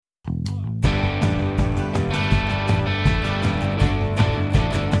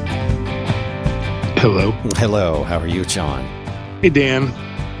Hello. Hello, how are you, John? Hey, Dan.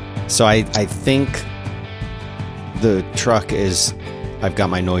 So I think the truck is, I've got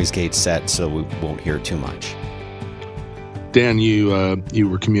my noise gate set so we won't hear too much. Dan, you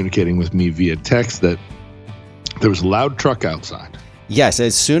were communicating with me via text that there was a loud truck outside. Yes,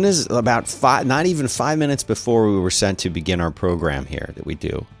 as soon as about not even 5 minutes before we were sent to begin our program here that we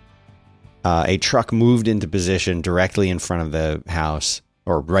do, a truck moved into position directly in front of the house,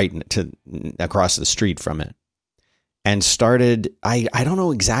 or right to across the street from it, and started, I don't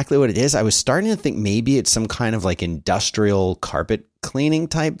know exactly what it is. I was starting to think maybe it's some kind of like industrial carpet cleaning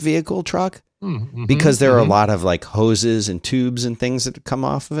type vehicle truck, because there are a lot of like hoses and tubes and things that come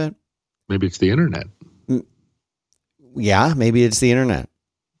off of it. Maybe it's the internet. Yeah, maybe it's the internet.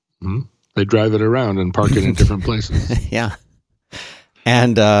 They drive it around and park it in different places. Yeah.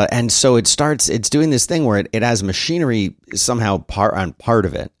 And so it's doing this thing where it has machinery somehow part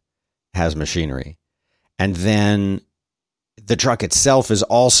of it has machinery. And then the truck itself is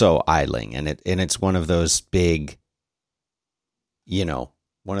also idling, and it's one of those big,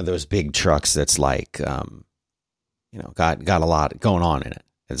 one of those big trucks that's like, got a lot going on in it.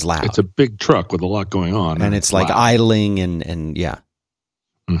 It's loud. It's a big truck with a lot going on. And it's like loud. Idling and yeah.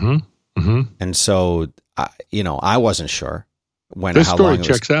 And so, I wasn't sure this story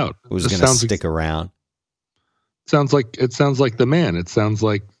checks out. It was going to stick around. It sounds like the man. It sounds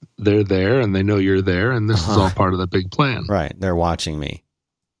like they're there and they know you're there, and this is all part of the big plan. Right. They're watching me.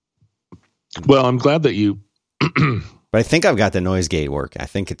 Well, I'm glad that you... But I think I've got the noise gate work. I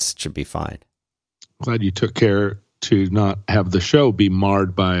think it should be fine. Glad you took care to not have the show be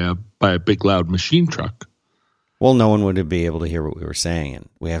marred by a big loud machine truck. Well, no one would be able to hear what we were saying, and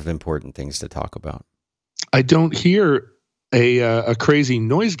we have important things to talk about. I don't hear a crazy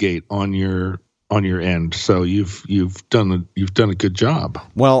noise gate on your end, so you've done a good job.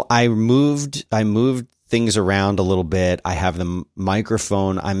 Well, I moved things around a little bit. I have the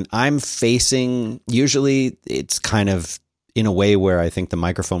microphone. I'm facing. Usually, it's kind of in a way where I think the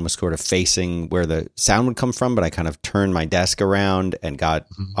microphone was sort of facing where the sound would come from, but I kind of turned my desk around and got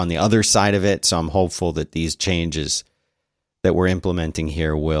on the other side of it. So I'm hopeful that these changes that we're implementing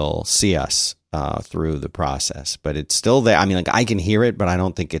here will see us through the process. But it's still there. I mean, like I can hear it, but I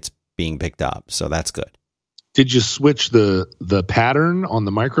don't think it's being picked up. So that's good. Did you switch the pattern on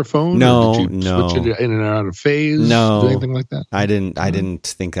the microphone? No, or did you switch it in and out of phase? No, anything like that? I didn't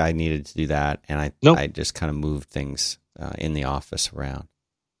think I needed to do that, and I just kind of moved things in the office around.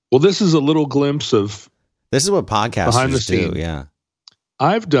 Well, this is a little glimpse of this is what podcasters do. Yeah,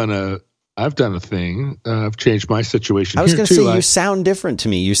 I've done a thing. I've changed my situation. I was going to say you sound different to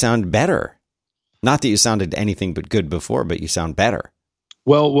me. You sound better. Not that you sounded anything but good before, but you sound better.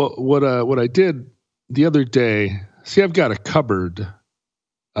 Well, what I did the other day, see, I've got a cupboard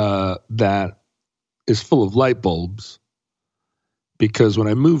that is full of light bulbs, because when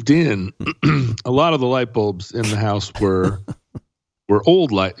I moved in, a lot of the light bulbs in the house were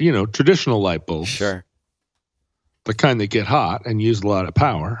old traditional light bulbs. Sure. The kind that get hot and use a lot of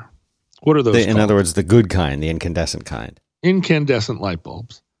power. What are those called? In other words, the good kind, the incandescent kind. Incandescent light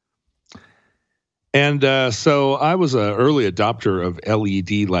bulbs. And so I was an early adopter of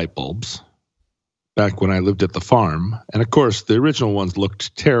LED light bulbs back when I lived at the farm. And of course, the original ones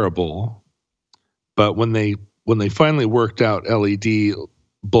looked terrible. But when they finally worked out LED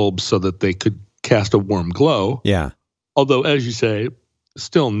bulbs so that they could cast a warm glow. Yeah. Although, as you say,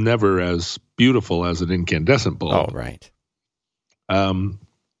 still never as beautiful as an incandescent bulb. Oh, right. But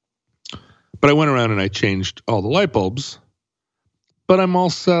I went around and I changed all the light bulbs. But I'm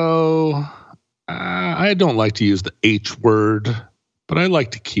also... I don't like to use the H word, but I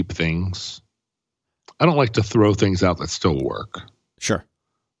like to keep things. I don't like to throw things out that still work. Sure.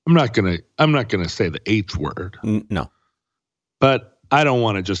 I'm not gonna say the H word. No. But I don't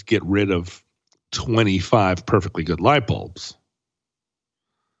want to just get rid of 25 perfectly good light bulbs.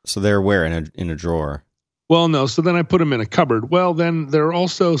 So they're where in a drawer? Well, no. So then I put them in a cupboard. Well, then there are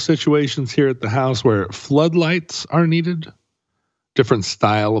also situations here at the house where floodlights are needed. Different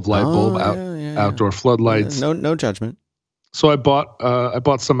style of light bulb, outdoor floodlights. No judgment. So I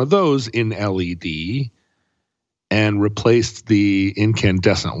bought some of those in LED and replaced the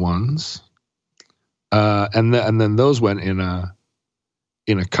incandescent ones, and then those went in a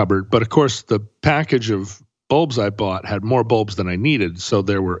cupboard. But of course, the package of bulbs I bought had more bulbs than I needed, so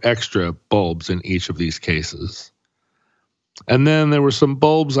there were extra bulbs in each of these cases. And then there were some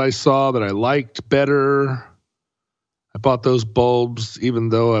bulbs I saw that I liked better. I bought those bulbs even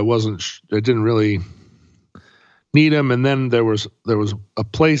though I didn't really need them. And then there was a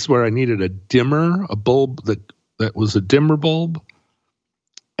place where I needed a bulb that was a dimmer bulb.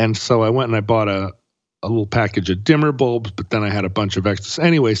 And so I went and I bought a little package of dimmer bulbs, but then I had a bunch of extras.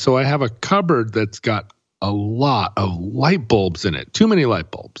 Anyway, so I have a cupboard that's got a lot of light bulbs in it, too many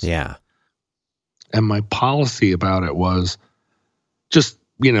light bulbs. Yeah. And my policy about it was just,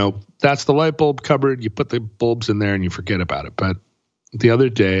 that's the light bulb cupboard. You put the bulbs in there and you forget about it. But the other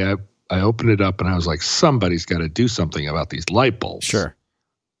day I opened it up and I was like, somebody's got to do something about these light bulbs. Sure.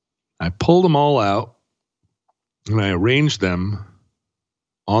 I pulled them all out and I arranged them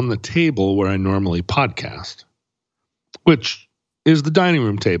on the table where I normally podcast, which is the dining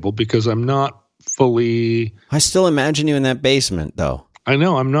room table because I'm not fully. I still imagine you in that basement, though. I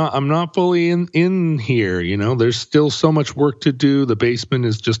know I'm not fully in here. There's still so much work to do. The basement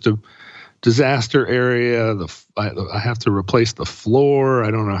is just a disaster area. I have to replace the floor.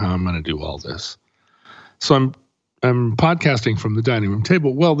 I don't know how I'm going to do all this. So I'm podcasting from the dining room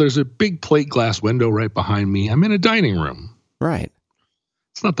table. Well, there's a big plate glass window right behind me. I'm in a dining room. Right.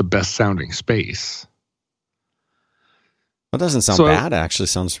 It's not the best sounding space. Well, it doesn't sound bad. It actually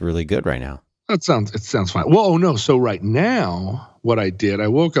sounds really good right now. It sounds fine. Well, no. So right now, what I did, I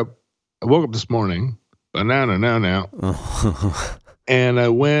woke up this morning, banana now, and I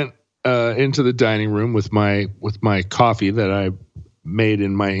went into the dining room with my coffee that I made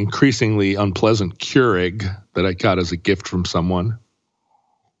in my increasingly unpleasant Keurig that I got as a gift from someone.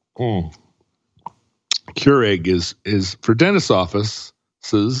 Keurig is for dentist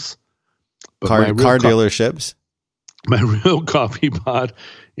offices, but car dealerships. My real coffee pot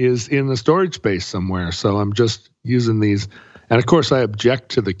is in the storage space somewhere. So I'm just using these. And of course, I object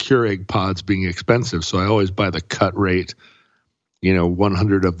to the Keurig pods being expensive. So I always buy the cut rate,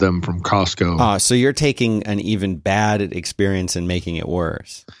 100 of them from Costco. So you're taking an even bad experience and making it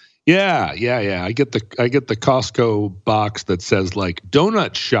worse. Yeah. I get the Costco box that says like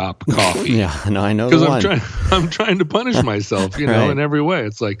donut shop coffee. Yeah, no, I know the one. Because I'm trying to punish myself, right. In every way.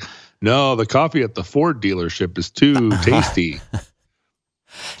 It's like, no, the coffee at the Ford dealership is too tasty.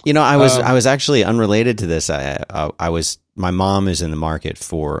 I was actually unrelated to this. My mom is in the market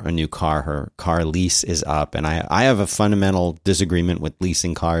for a new car. Her car lease is up, and I have a fundamental disagreement with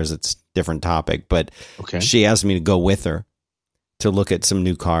leasing cars. It's a different topic, but She asked me to go with her to look at some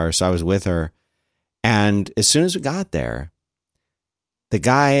new cars. So I was with her, and as soon as we got there, the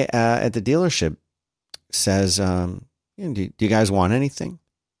guy at the dealership says, do you guys want anything?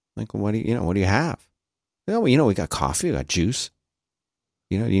 Like, what do you have? We got coffee, we got juice.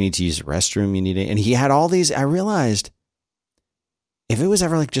 You need to use the restroom. And he had all these. I realized if it was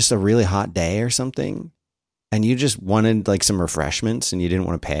ever like just a really hot day or something, and you just wanted like some refreshments and you didn't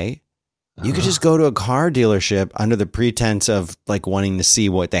want to pay, you could just go to a car dealership under the pretense of like wanting to see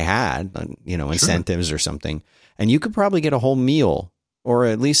what they had, incentives or something, and you could probably get a whole meal or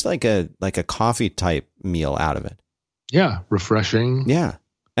at least like a coffee type meal out of it. Yeah, refreshing. Yeah,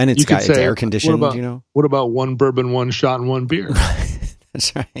 and it's air conditioned. What about one bourbon, one shot, and one beer?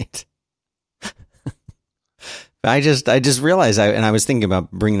 That's right. I just realized, I was thinking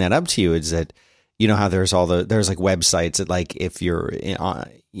about bringing that up to you, is that, how there's like websites that like, if you're in,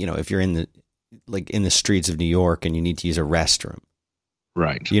 in the streets of New York and you need to use a restroom,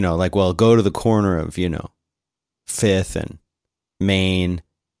 right. Go to the corner of, Fifth and Main.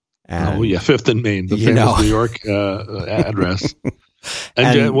 And, Fifth and Main, the famous New York address.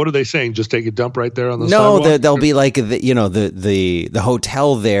 And what are they saying? Just take a dump right there on the sidewalk? No, they'll be like, the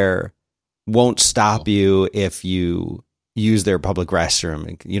hotel there won't stop you if you use their public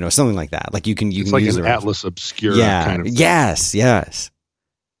restroom, something like that. Like you can use an Atlas Obscura kind of thing. Yes. So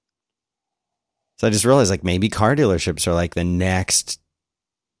I just realized like maybe car dealerships are like the next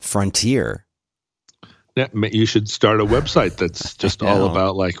frontier. Yeah, you should start a website that's just all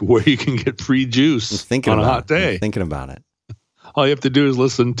about like where you can get free juice on a hot day. I'm thinking about it. All you have to do is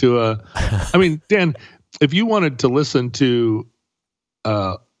listen to Dan, if you wanted to listen to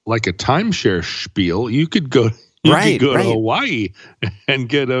like a timeshare spiel, you could go to Hawaii and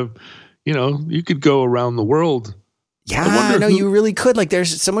get you could go around the world. Yeah, no, you really could. Like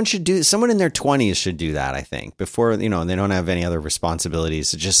someone in their 20s should do that, I think, before, they don't have any other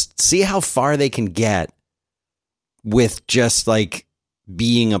responsibilities, to just see how far they can get with just like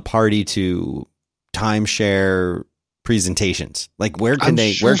being a party to timeshare presentations. Like where could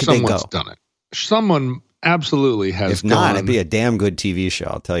they go? Done it. Someone absolutely has. If not, it'd be a damn good TV show,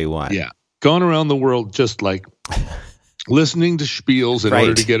 I'll tell you what. Yeah. Gone around the world just like listening to spiels in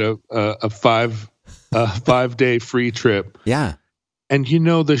order to get a 5-day free trip. Yeah. And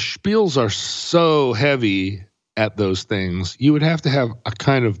the spiels are so heavy at those things. You would have to have a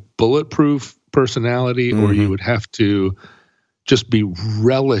kind of bulletproof personality, or you would have to just be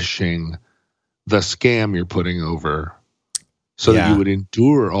relishing the scam you're putting over so that you would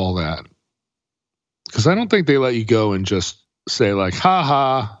endure all that. Because I don't think they let you go and just say like, ha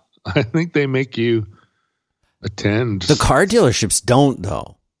ha. I think they make you attend. The car dealerships don't,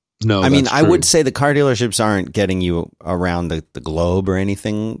 though. No, I mean, that's I true. would say the car dealerships aren't getting you around the globe or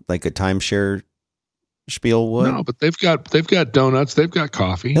anything like a timeshare spiel would. No, but they've got donuts, they've got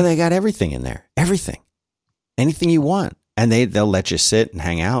coffee. No, they got everything in there. Everything. Anything you want. And they'll let you sit and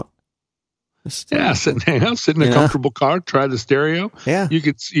hang out. Yeah, sit and hang out, sit in a comfortable car, try the stereo. Yeah. You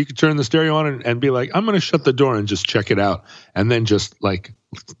could turn the stereo on and be like, I'm going to shut the door and just check it out. And then just like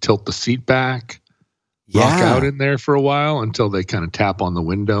tilt the seat back, rock out in there for a while until they kind of tap on the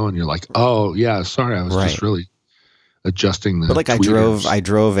window and you're like, oh, yeah, sorry, I was just really adjusting the But like tweeters. I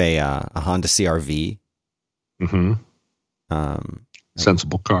drove a Honda CR-V. Mm-hmm.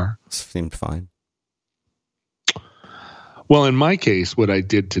 Sensible car. Seemed fine. Well, in my case, what I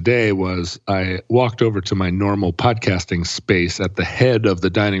did today was I walked over to my normal podcasting space at the head of the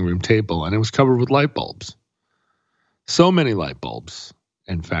dining room table, and it was covered with light bulbs. So many light bulbs,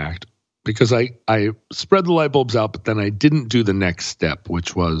 in fact, because I spread the light bulbs out, but then I didn't do the next step,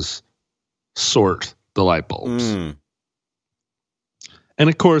 which was sort the light bulbs. And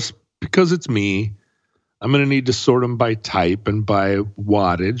of course, because it's me, I'm going to need to sort them by type and by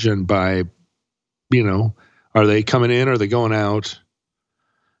wattage and by, are they coming in? Are they going out?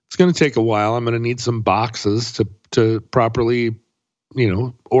 It's going to take a while. I'm going to need some boxes to properly,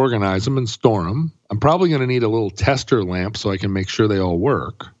 organize them and store them. I'm probably going to need a little tester lamp so I can make sure they all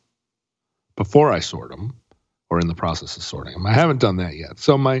work before I sort them or in the process of sorting them. I haven't done that yet.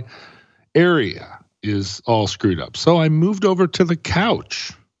 So my area is all screwed up. So I moved over to the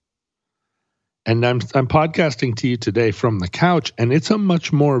couch. And I'm podcasting to you today from the couch, and it's a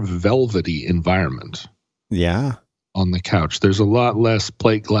much more velvety environment. Yeah. On the couch. There's a lot less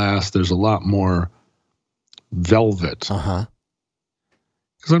plate glass. There's a lot more velvet. Uh-huh.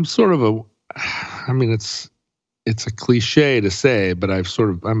 Because I'm sort of it's a cliche to say, but I'm sort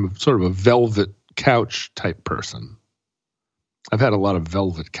of a velvet couch type person. I've had a lot of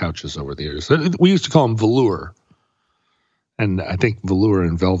velvet couches over the years. We used to call them velour. And I think velour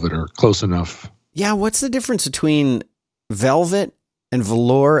and velvet are close enough. Yeah, what's the difference between velvet and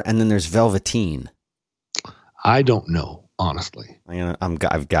velour, and then there's velveteen? I don't know, honestly.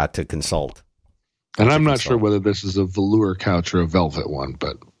 I've got to consult. And I'm not sure whether this is a velour couch or a velvet one,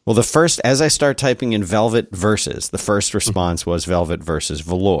 but... Well, as I start typing in velvet versus, the first response was velvet versus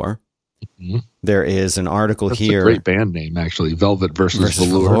velour. Mm-hmm. There is an article here. That's a great band name, actually, Velvet versus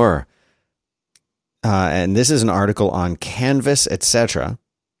Velour. And this is an article on Canvas, etc.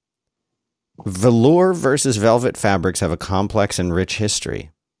 Velour versus velvet fabrics have a complex and rich history.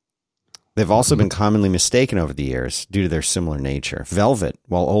 They've also been commonly mistaken over the years due to their similar nature. Velvet,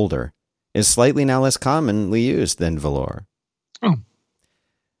 while older, is slightly now less commonly used than velour. Oh.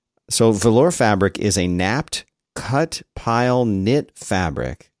 So velour fabric is a napped, cut, pile, knit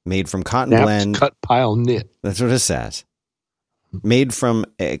fabric made from cotton blend. Cut, pile, knit. That's what it says. Made from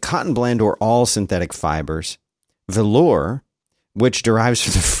a cotton blend or all synthetic fibers. Velour, which derives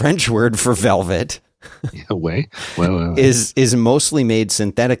from the French word for velvet, is mostly made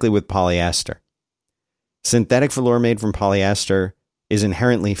synthetically with polyester. Synthetic velour made from polyester is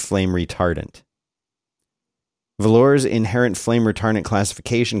inherently flame retardant. Velour's inherent flame retardant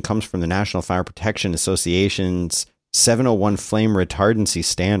classification comes from the National Fire Protection Association's 701 flame retardancy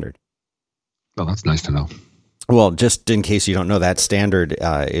standard. Oh, that's nice to know. Well, just in case you don't know, that standard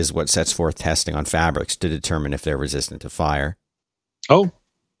is what sets forth testing on fabrics to determine if they're resistant to fire. Oh,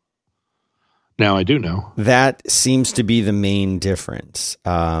 now I do know. That seems to be the main difference.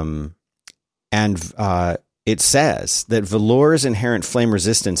 And it says that velour's inherent flame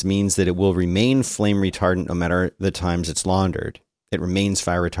resistance means that it will remain flame retardant no matter the times it's laundered. It remains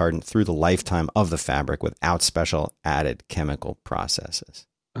fire retardant through the lifetime of the fabric without special added chemical processes.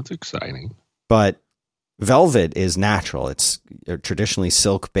 That's exciting. But velvet is natural. It's traditionally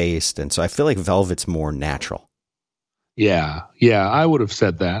silk-based, and so I feel like velvet's more natural. Yeah, I would have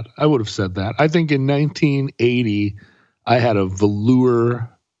said that. I think in 1980, I had a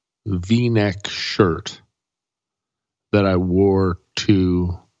velour V-neck shirt that I wore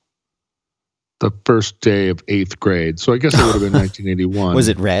to the first day of 8th grade. So I guess it would have been 1981. Was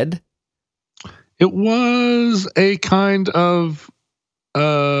it red? It was a kind of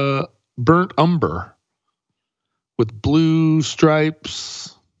burnt umber with blue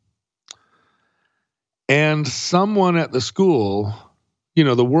stripes. And someone at the school,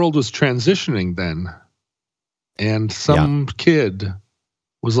 the world was transitioning then. And some kid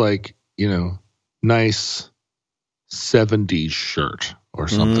was like, nice 70s shirt or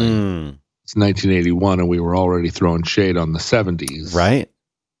something. It's 1981 and we were already throwing shade on the 70s. Right.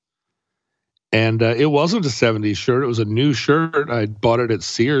 And it wasn't a 70s shirt. It was a new shirt. I bought it at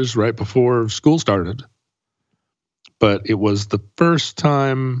Sears right before school started. But it was the first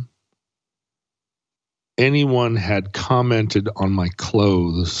time anyone had commented on my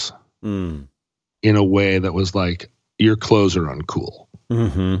clothes in a way that was like, your clothes are uncool.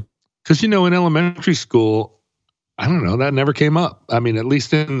 Because, in elementary school, I don't know, that never came up. I mean, at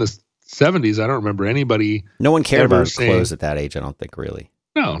least in the 70s, I don't remember anybody. No one cared about clothes at that age, I don't think, really.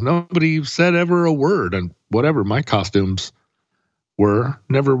 No, nobody said ever a word. And whatever my costumes were,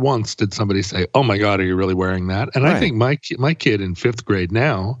 never once did somebody say, oh my God, are you really wearing that? And right. I think my kid in 5th grade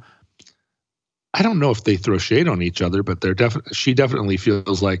now, I don't know if they throw shade on each other, but she definitely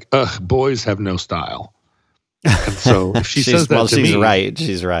feels like, boys have no style. And so if she says that to me,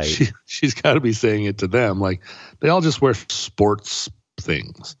 she's right. She's got to be saying it to them. Like, they all just wear sports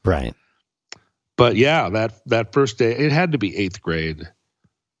things. Right. But yeah, that first day, it had to be 8th grade.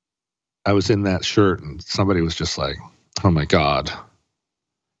 I was in that shirt and somebody was just like, oh my God.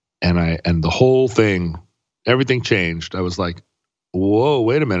 And the whole thing, everything changed. I was like, whoa,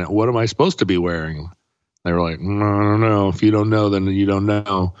 wait a minute. What am I supposed to be wearing? They were like, no. If you don't know, then you don't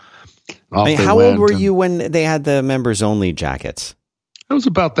know. How old were you when they had the members only jackets? That was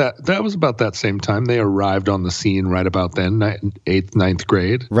about that same time. They arrived on the scene right about then, 8th, 9th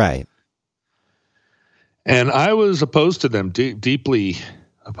grade. Right. And I was opposed to them, deeply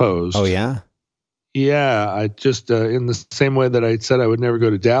opposed. Oh, yeah? Yeah. I just, in the same way that I said I would never go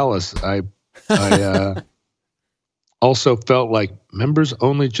to Dallas, I also felt like members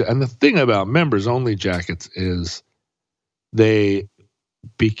only. And the thing about members only jackets is they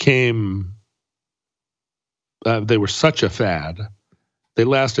became, they were such a fad. They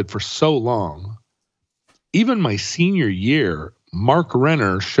lasted for so long. Even my senior year, Mark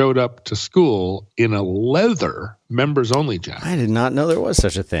Renner showed up to school in a leather members only jacket. I did not know there was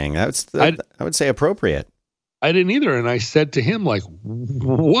such a thing. I would say appropriate. I didn't either. And I said to him, like,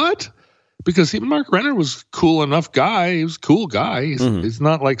 what? Because Mark Renner was cool enough guy. He was a cool guy. He's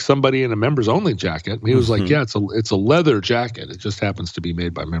not like somebody in a members only jacket. He was like, yeah, it's a leather jacket. It just happens to be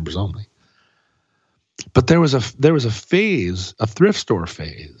made by members only. But there was a phase, a thrift store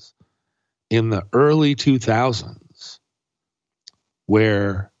phase in the early 2000s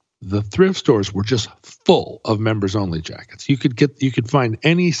where the thrift stores were just full of members only jackets. You could find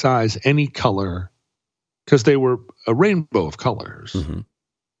any size, any color, because they were a rainbow of colors.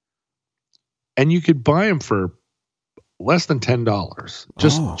 And you could buy them for less than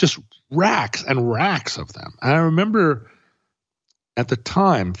 $10. Just racks and racks of them. And I remember at the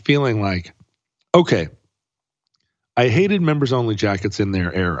time feeling like, okay, I hated members only jackets in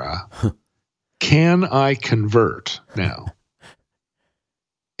their era. Can I convert now?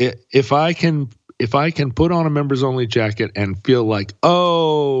 If I can put on a members only jacket and feel like,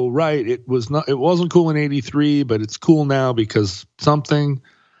 oh, right, it wasn't cool in 83, but it's cool now because something,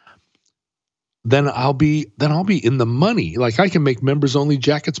 then I'll be in the money. Like, I can make members only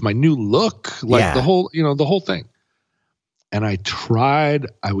jackets my new look, like the whole thing. And I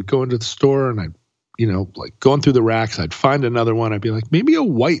would go into the store and I'd, like going through the racks, I'd find another one. I'd be like, maybe a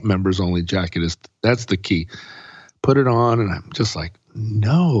white members only jacket that's the key. Put it on. And I'm just like,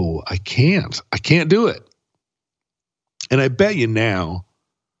 no, I can't do it. And I bet you now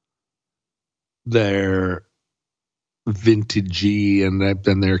they're vintagey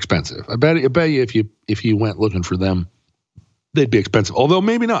and they're expensive. I bet you if you went looking for them, they'd be expensive. Although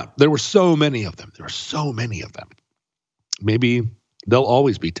maybe not. There were so many of them. Maybe they'll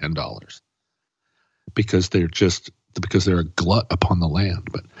always be $10 because they're a glut upon the land.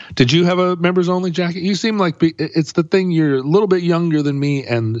 But did you have a members only jacket? You seem like it's the thing. You're a little bit younger than me,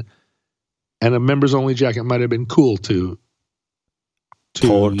 and a members only jacket might have been cool to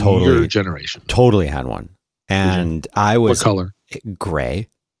totally, your generation. Totally had one. And I was what color? Gray.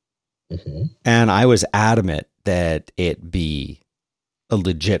 And I was adamant that it be a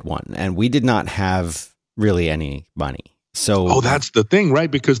legit one. And we did not have really any money. So that's the thing, right?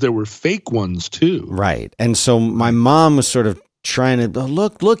 Because there were fake ones too. Right. And so my mom was sort of trying to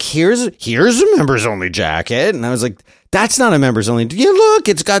look, here's a members only jacket. And I was like, that's not a members only. Look,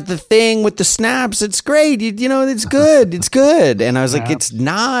 it's got the thing with the snaps. It's great. It's good. It's good. And I was like, it's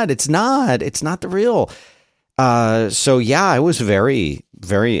not the real. So yeah, I was very,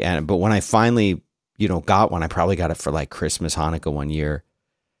 very, but when I finally, got one, I probably got it for like Christmas, Hanukkah one year.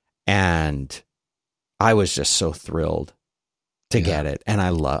 And I was just so thrilled to get it. And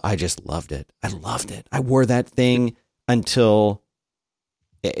I just loved it. I loved it. I wore that thing until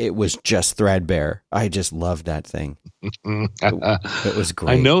it was just threadbare. I just loved that thing. It was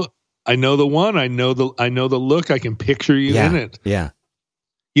great. I know the one. I know the look. I can picture you in it. Yeah.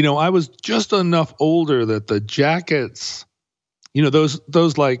 I was just enough older that the jackets,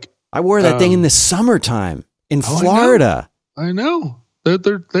 those like I wore that thing in the summertime in Florida. I know. They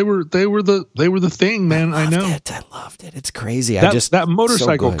were the thing, man. I know. I loved it. It's crazy. That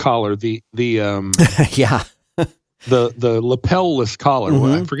motorcycle collar, the yeah. The lapel-less collar.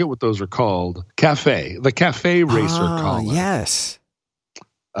 Mm-hmm. I forget what those are called. The cafe racer collar. Yes.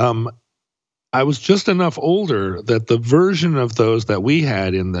 I was just enough older that the version of those that we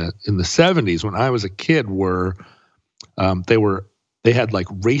had in the 70s when I was a kid were they had like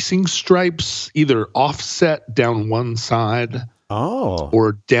racing stripes either offset down one side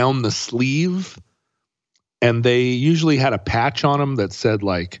or down the sleeve, and they usually had a patch on them that said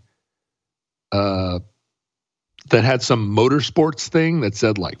like that had some motorsports thing that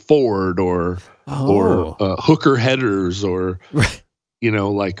said like Ford or Hooker headers or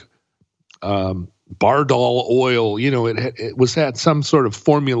like Bardol oil. It had some sort of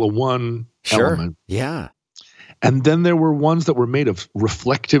Formula One element. Yeah. And then there were ones that were made of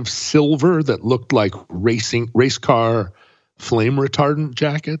reflective silver that looked like race car flame retardant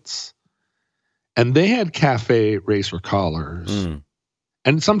jackets. And they had cafe racer collars. Mm.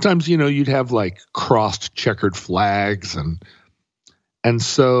 And sometimes, you'd have like crossed checkered flags. And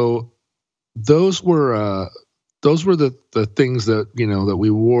so those were the things that, that we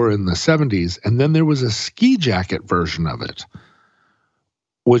wore in the 70s. And then there was a ski jacket version of it,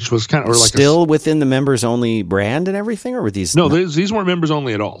 which was kind of like still within the members only brand and everything, or were these? No, these weren't members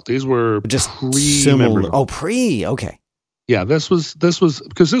only at all. These were just pre-members. Oh, pre. Okay. Yeah, this was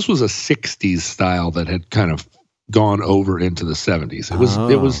because this was a 60s style that had kind of gone over into the 70s. It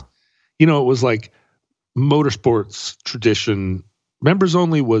was it was like motorsports tradition. Members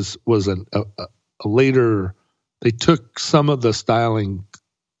only was a later. They took some of the styling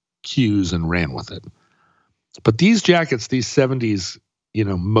cues and ran with it. But these jackets, these 70s,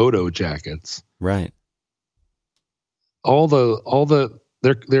 moto jackets, right? They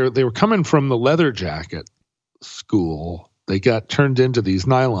were coming from the leather jacket school. They got turned into these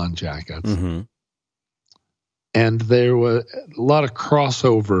nylon jackets. Mm-hmm. And there was a lot of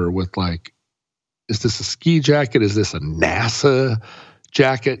crossover with like, is this a ski jacket? Is this a NASA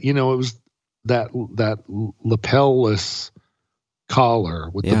jacket? It was that lapel-less collar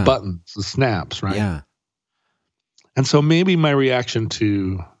with the buttons, the snaps, right? Yeah. And so maybe my reaction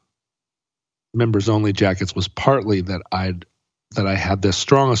to members only jackets was partly that I had this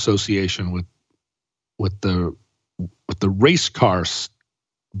strong association with the race car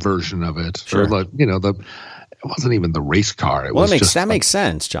version of it. Sure. Or it wasn't even the race car. That makes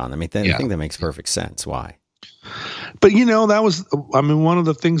sense, John. I mean, I think that makes perfect sense. Why? But that was, one of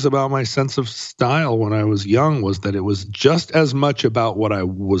the things about my sense of style when I was young was that it was just as much about what I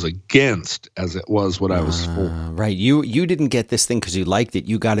was against as it was what I was for. Right. You didn't get this thing because you liked it.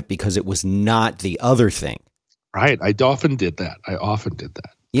 You got it because it was not the other thing. Right. I often did that.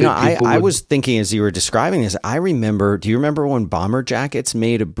 I was thinking as you were describing this, do you remember when bomber jackets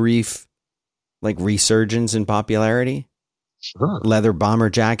made a brief like resurgence in popularity? Sure. Leather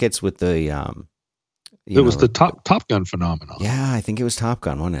bomber jackets with the it was the Top Gun phenomenon. Yeah, I think it was Top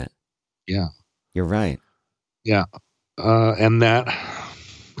Gun, wasn't it? Yeah, you're right. Yeah, and that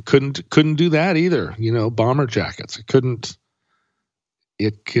couldn't do that either. Bomber jackets. I couldn't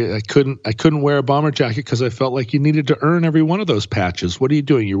wear a bomber jacket because I felt like you needed to earn every one of those patches. What are you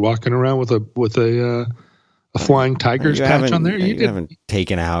doing? You're walking around with a flying tiger's patch on there. You haven't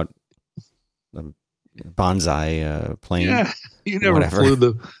taken out a bonsai plane. Yeah, you never flew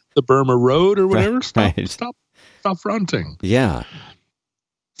the Burma Road or whatever. Stop fronting. Yeah.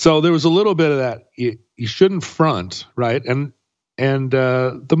 So there was a little bit of that. You shouldn't front, right? And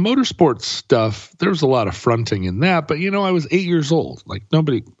the motorsports stuff, there was a lot of fronting in that. But I was 8 years old. Like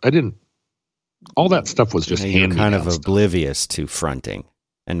all that stuff was just you're kind of oblivious to fronting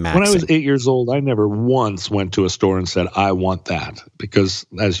and maxing. When I was 8 years old, I never once went to a store and said I want that because,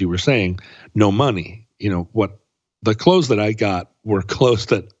 as you were saying, no money. What the clothes that I got were clothes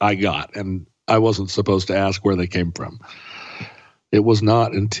that I got, and I wasn't supposed to ask where they came from. It was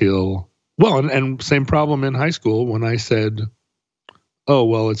not until, and same problem in high school when I said, oh,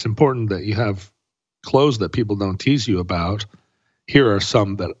 well, it's important that you have clothes that people don't tease you about. Here are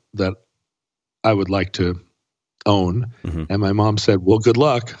some that I would like to own. Mm-hmm. And my mom said, well, good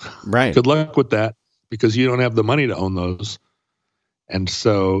luck. Right. Good luck with that because you don't have the money to own those. And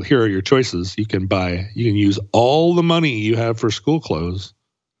so here are your choices. You can use all the money you have for school clothes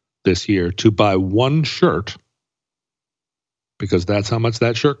this year to buy one shirt because that's how much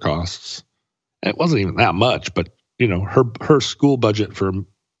that shirt costs. And it wasn't even that much, but her school budget for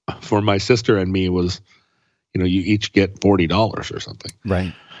my sister and me was, you each get $40 or something.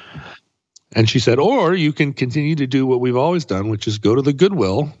 Right. And she said, or you can continue to do what we've always done, which is go to the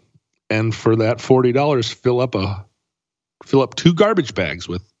Goodwill and for that $40, fill up 2 garbage bags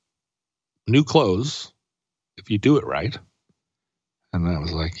with new clothes if you do it right. And I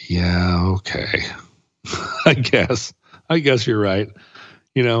was like, yeah, okay. I guess you're right.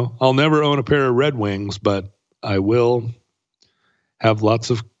 I'll never own a pair of Red Wings, but I will have lots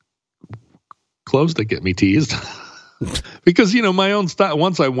of clothes that get me teased. Because, my own style,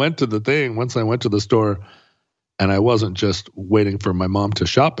 once I went to the store and I wasn't just waiting for my mom to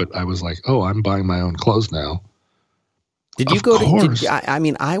shop it, I was like, oh, I'm buying my own clothes now. Did you go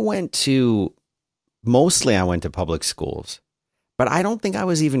to, I went to public schools, but I don't think I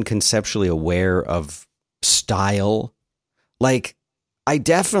was even conceptually aware of style. Like, I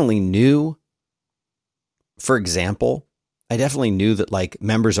definitely knew, for example, that like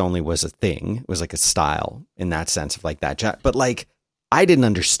members only was a thing. It was like a style in that sense of like that. But like, I didn't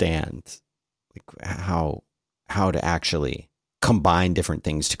understand like how to actually combine different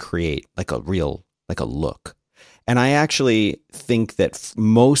things to create like a look. And I actually think that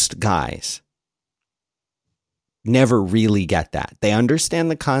most guys never really get that. They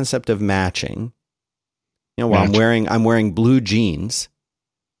understand the concept of matching. I'm wearing blue jeans.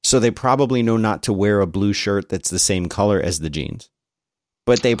 So they probably know not to wear a blue shirt that's the same color as the jeans.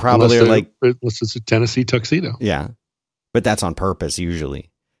 But they probably unless it's a Tennessee tuxedo. Yeah. But that's on purpose usually.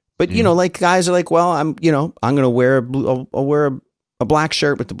 But like guys are like, well, I'm going to wear I'll wear a black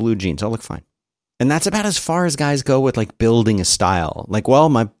shirt with the blue jeans. I'll look fine. And that's about as far as guys go with like building a style. Like, well,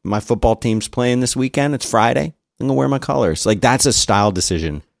 my football team's playing this weekend. It's Friday. I'm going to wear my colors. Like that's a style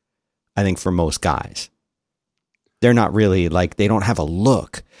decision, I think, for most guys. They're not really like, they don't have a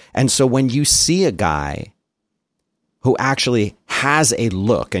look. And so when you see a guy who actually has a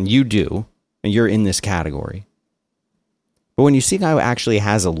look, and you do, and you're in this category, but when you see a guy who actually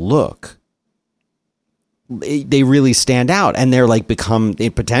has a look, they really stand out and they're like become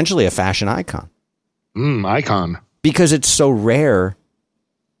potentially a fashion icon. Icon. Because it's so rare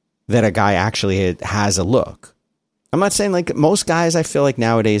that a guy actually has a look. I'm not saying like most guys, I feel like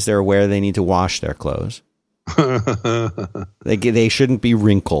nowadays they're aware they need to wash their clothes. They shouldn't be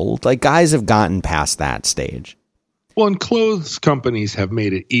wrinkled. Like guys have gotten past that stage. Well, and clothes companies have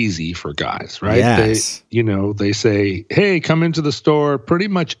made it easy for guys, right? Yes. They say, hey, come into the store. Pretty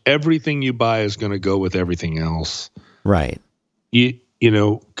much everything you buy is going to go with everything else. Right.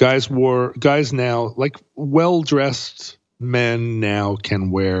 Guys now, like well-dressed men now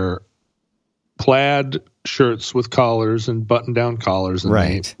can wear plaid shirts with collars and button-down collars. And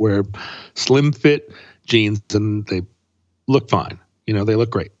right. They wear slim fit jeans and they look fine. They look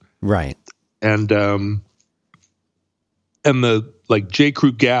great. Right. And the like J.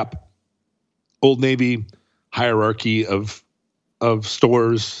 Crew Gap, Old Navy hierarchy of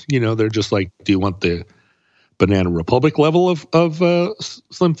stores, they're just like, do you want the Banana Republic level of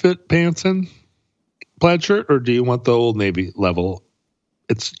slim fit pants and plaid shirt, or do you want the Old Navy level?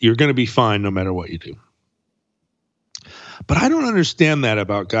 You're going to be fine no matter what you do. But I don't understand that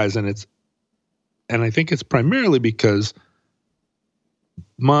about guys, and I think it's primarily because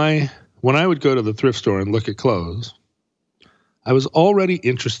when I would go to the thrift store and look at clothes, I was already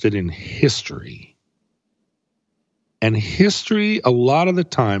interested in history. And history, a lot of the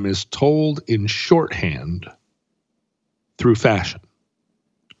time, is told in shorthand through fashion.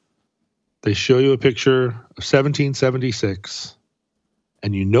 They show you a picture of 1776,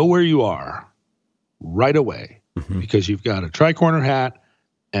 and you know where you are right away because you've got a tri-corner hat,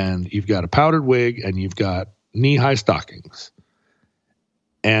 and you've got a powdered wig, and you've got knee-high stockings.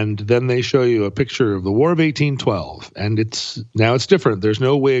 And then they show you a picture of the War of 1812, and it's different. There's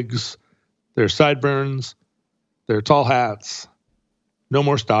no wigs, there's sideburns, there are tall hats, no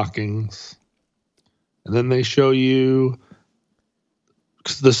more stockings. And then they show you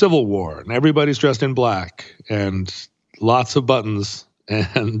the Civil War, and everybody's dressed in black, and lots of buttons,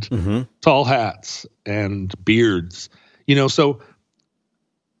 and tall hats, and beards. So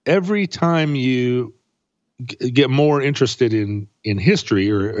every time you get more interested in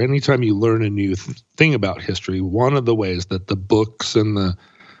history, or anytime you learn a new thing about history, one of the ways that the books and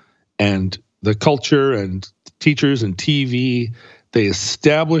the culture and teachers and TV, they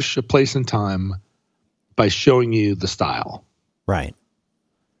establish a place and time by showing you the style. Right.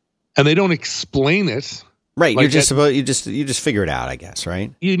 And they don't explain it. Right. Like you just figure it out, I guess,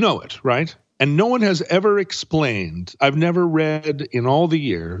 right? You know it, right? And no one has ever explained. I've never read in all the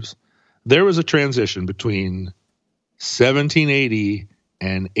years. There was a transition between 1780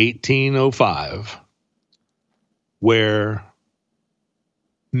 and 1805 where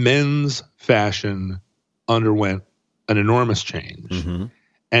men's fashion underwent an enormous change. Mm-hmm.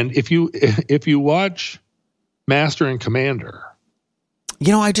 And if you watch Master and Commander,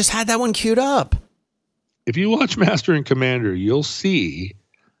 I just had that one queued up. If you watch Master and Commander, you'll see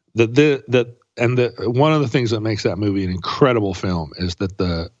that one of the things that makes that movie an incredible film is that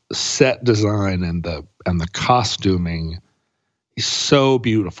the set design and the costuming is so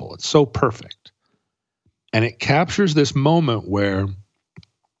beautiful. It's so perfect. And it captures this moment where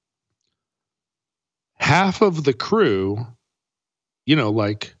half of the crew,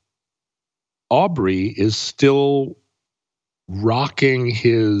 like Aubrey is still rocking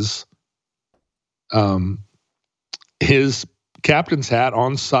his captain's hat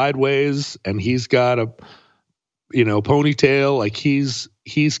on sideways, and he's got a ponytail. Like he's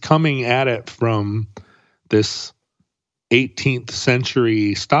coming at it from this 18th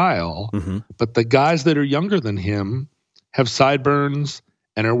century style. Mm-hmm. But the guys that are younger than him have sideburns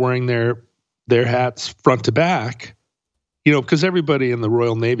and are wearing their hats front to back, because everybody in the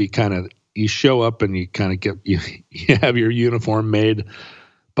Royal Navy you show up and you kind of you have your uniform made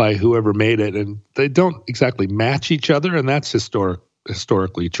by whoever made it, and they don't exactly match each other, and that's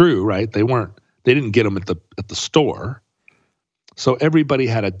historically true, right? They didn't get them at the store, so everybody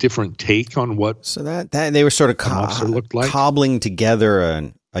had a different take on what. So that they were sort of looked like. Cobbling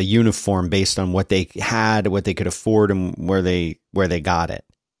together a uniform based on what they had, what they could afford, and where they got it.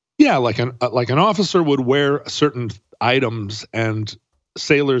 Yeah, like an officer would wear certain items, and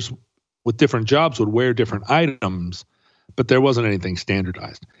sailors with different jobs would wear different items, but there wasn't anything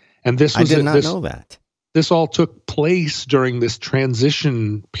standardized. And I did not know that. This all took place during this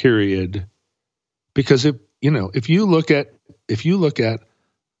transition period, because if you look at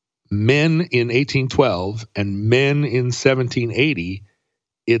men in 1812 and men in 1780,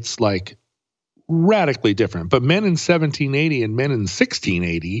 it's like radically different. But men in 1780 and men in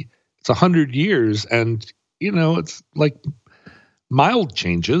 1680, it's 100 years, and it's like mild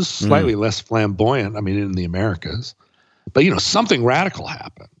changes, slightly less flamboyant, in the Americas. But, something radical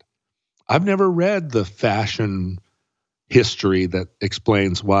happened. I've never read the fashion history that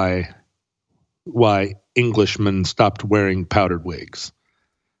explains why Englishmen stopped wearing powdered wigs,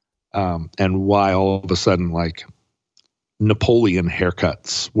 and why all of a sudden, like, Napoleon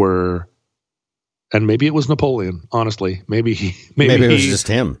haircuts were, and maybe it was Napoleon, honestly. Maybe it was just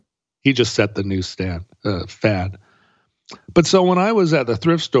him. He just set the new fad. But so when I was at the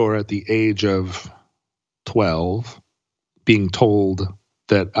thrift store at the age of 12, being told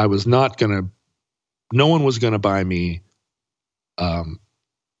that no one was going to buy me an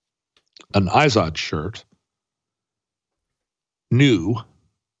Izod shirt, new,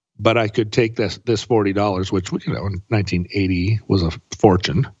 but I could take this $40, which, in 1980 was a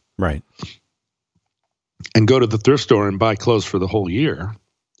fortune. Right. And go to the thrift store and buy clothes for the whole year.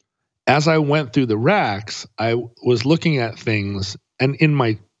 As I went through the racks, I was looking at things, and in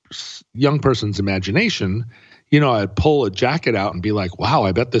my young person's imagination, I'd pull a jacket out and be like, wow,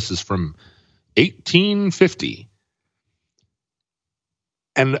 I bet this is from 1850.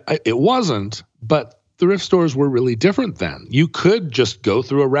 And it wasn't, but thrift stores were really different then. You could just go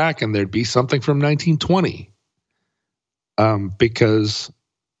through a rack and there'd be something from 1920, because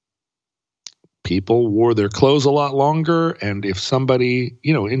people wore their clothes a lot longer. And if somebody,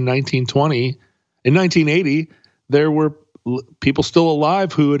 in 1980, there were people still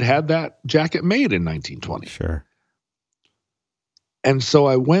alive who had that jacket made in 1920. Sure. And so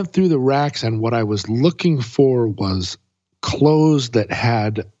I went through the racks, and what I was looking for was clothes that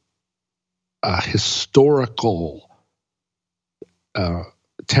had a historical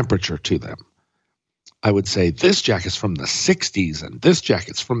temperature to them. I would say this jacket's from the 60s, and this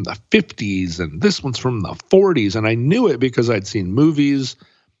jacket's from the 50s, and this one's from the 40s. And I knew it because I'd seen movies,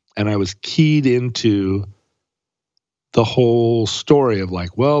 and I was keyed into the whole story of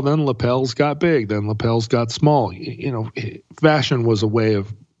like, well, then lapels got big, then lapels got small. Fashion was a way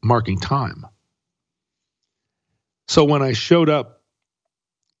of marking time. So when I showed up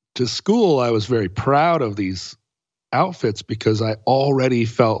to school, I was very proud of these outfits because I already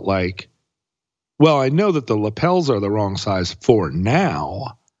felt like, well, I know that the lapels are the wrong size for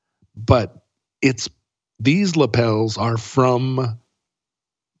now, but these lapels are from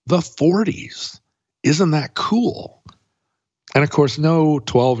the 40s. Isn't that cool? And of course, no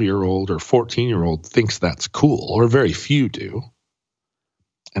 12-year-old or 14-year-old thinks that's cool, or very few do.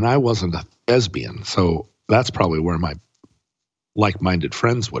 And I wasn't a thespian, so that's probably where my like-minded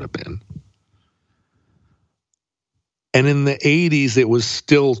friends would have been. And in the 80s, it was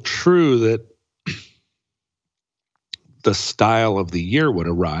still true that the style of the year would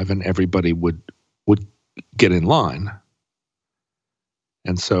arrive and everybody would get in line.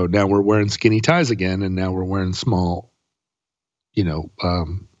 And so now we're wearing skinny ties again, and now we're wearing small,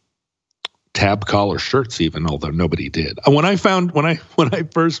 tab collar shirts even, although nobody did. When I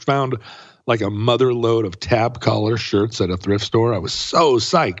first found like a mother load of tab collar shirts at a thrift store, I was so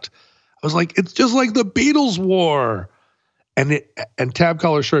psyched. I was like, it's just like the Beatles wore. And tab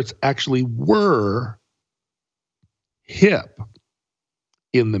collar shirts actually were hip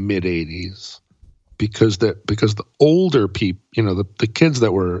in the mid 80s because the older people, the kids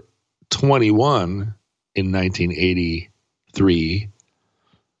that were 21 in 1983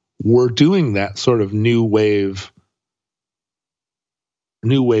 were doing that sort of new wave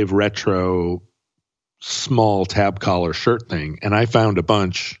retro small tab collar shirt thing. And I found a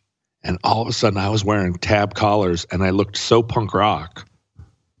bunch, and all of a sudden I was wearing tab collars and I looked so punk rock.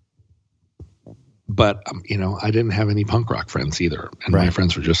 But, I didn't have any punk rock friends either. And my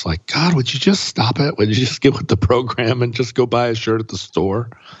friends were just like, God, would you just stop it? Would you just get with the program and just go buy a shirt at the store?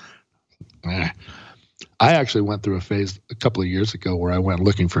 I actually went through a phase a couple of years ago where I went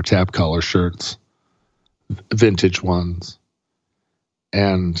looking for tab collar shirts, vintage ones.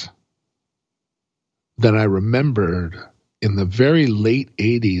 And then I remembered in the very late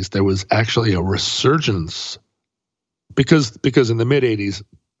 80s, there was actually a resurgence because in the mid 80s,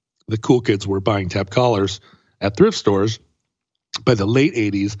 the cool kids were buying tab collars at thrift stores. By the late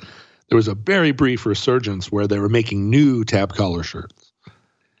 80s, there was a very brief resurgence where they were making new tab collar shirts,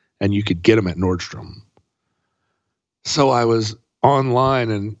 and you could get them at Nordstrom. So I was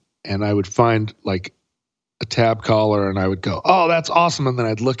online and I would find like a tab collar and I would go, oh, that's awesome. And then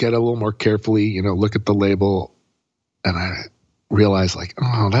I'd look at it a little more carefully, look at the label, and I realized like,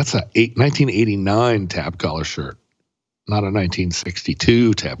 oh, that's a 1989 tab collar shirt, not a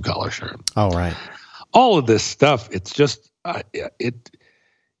 1962 tab collar shirt. Oh, right. All of this stuff, it's just,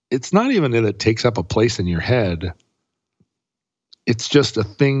 it's not even that it takes up a place in your head. It's just a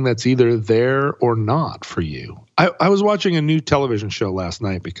thing that's either there or not for you. I was watching a new television show last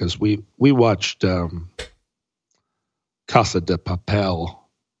night because we watched Casa de Papel,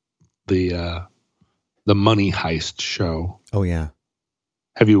 the Money Heist show. Oh, yeah.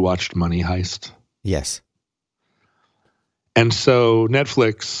 Have you watched Money Heist? Yes. And so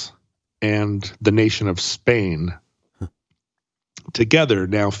Netflix and the nation of Spain together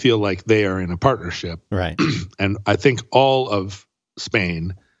now feel like they are in a partnership. Right. And I think all of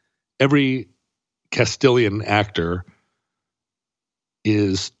Spain, every Castilian actor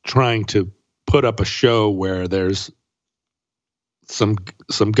is trying to put up a show where there's some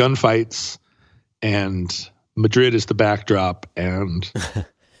gunfights and Madrid is the backdrop and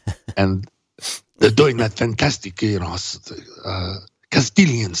they're doing that fantastic,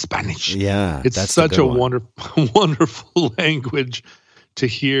 Castilian Spanish. Yeah, it's such a wonderful language to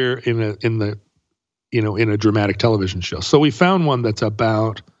hear in a dramatic television show. So we found one that's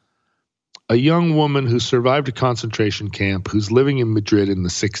about a young woman who survived a concentration camp, who's living in Madrid in the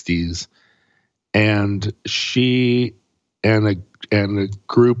 60s, and she and a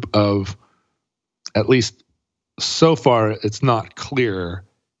group of, at least so far, it's not clear.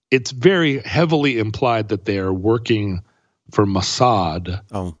 It's very heavily implied that they are working for Mossad.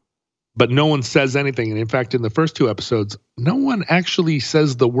 Oh. But no one says anything. And in fact, in the first two episodes, no one actually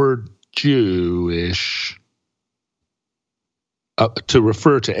says the word Jewish to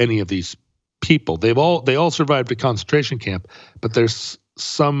refer to any of these people. They all survived a concentration camp, but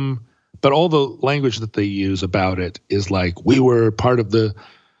but all the language that they use about it is like, we were part of the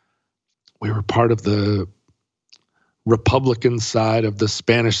Republican side of the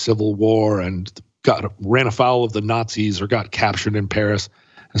Spanish Civil War and ran afoul of the Nazis or got captured in Paris.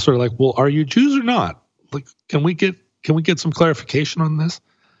 And sort of like, well, are you Jews or not? Like, can we get some clarification on this?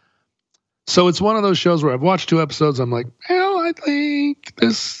 So it's one of those shows where I've watched two episodes. I'm like, well, I think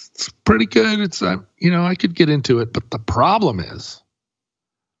this is pretty good. It's, I could get into it. But the problem is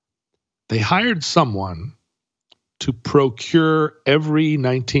they hired someone to procure every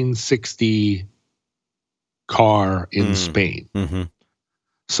 1960 car in Spain. Mm-hmm.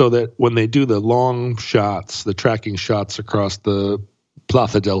 So that when they do the long shots, the tracking shots across the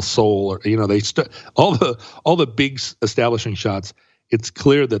Plaza del Sol, or all the big establishing shots, it's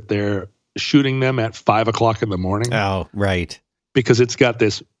clear that they're shooting them at 5 o'clock in the morning. Oh, right. Because it's got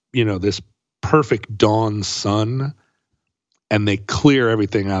this, this perfect dawn sun, and they clear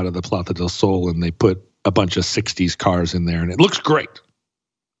everything out of the Plaza del Sol and they put a bunch of 60s cars in there, and it looks great.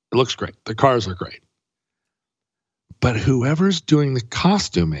 It looks great. The cars are great. But whoever's doing the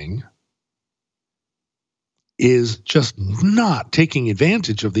costuming is just not taking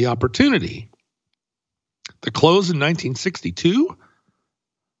advantage of the opportunity. The clothes in 1962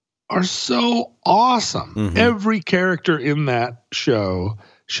 are so awesome. Mhm. Every character in that show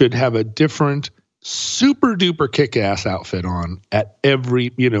should have a different super duper kick-ass outfit on at every,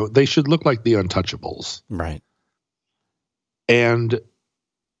 they should look like the Untouchables. Right. And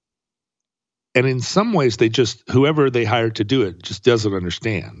in some ways they just, whoever they hired to do it just doesn't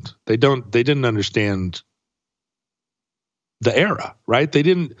understand. They didn't understand the era, right?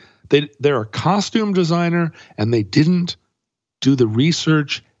 They're a costume designer and they didn't do the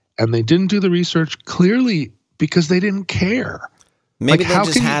research, and they didn't do the research clearly because they didn't care. Maybe Like, they how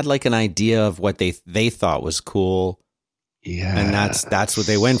just can you- had like an idea of what they thought was cool, Yeah. and that's what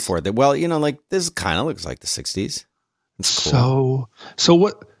they went for. That, well, like this kind of looks like the 60s. It's cool.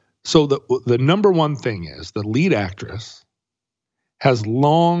 So the number one thing is the lead actress has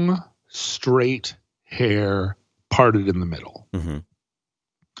long, straight hair parted in the middle. Mm-hmm.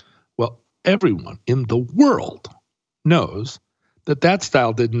 Well, everyone in the world knows that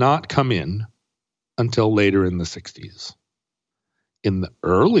style did not come in until later in the 60s. In the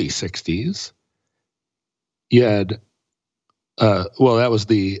early 60s, you had, that was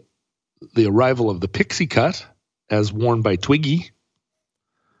the arrival of the pixie cut as worn by Twiggy.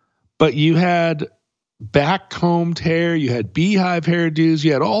 But you had back-combed hair, you had beehive hairdos,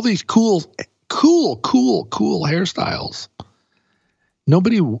 you had all these cool hairstyles.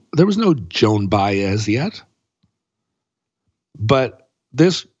 There was no Joan Baez yet. But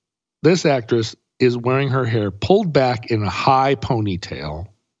this actress is wearing her hair pulled back in a high ponytail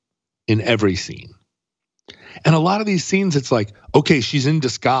in every scene. And a lot of these scenes, it's like, okay, she's in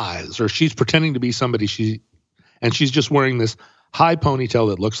disguise or she's pretending to be somebody, and she's just wearing this high ponytail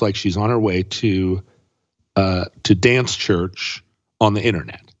that looks like she's on her way to dance church on the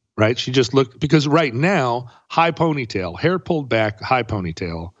internet, right? She just looked, because right now, high ponytail, hair pulled back, high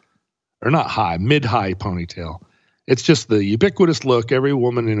ponytail, or not high, mid-high ponytail. It's just the ubiquitous look. Every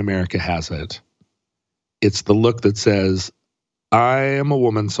woman in America has it. It's the look that says, I am a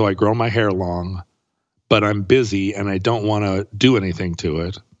woman, so I grow my hair long, but I'm busy and I don't want to do anything to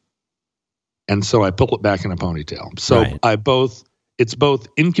it. And so I pull it back in a ponytail. So Right. It's both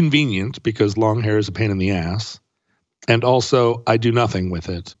inconvenient because long hair is a pain in the ass, and also I do nothing with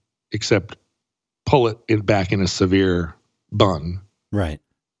it except pull it back in a severe bun. Right.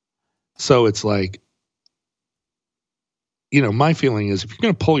 So it's like, my feeling is if you're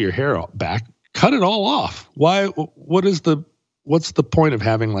going to pull your hair back, cut it all off. Why? What's the point of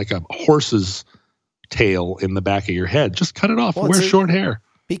having like a horse's tail in the back of your head? Just cut it off. Well, Wear short hair.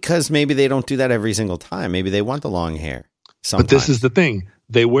 Because maybe they don't do that every single time. Maybe they want the long hair. Sometimes. But this is the thing.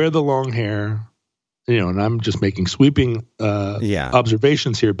 They wear the long hair, and I'm just making sweeping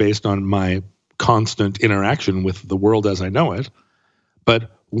observations here based on my constant interaction with the world as I know it.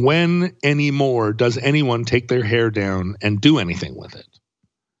 But when anymore does anyone take their hair down and do anything with it?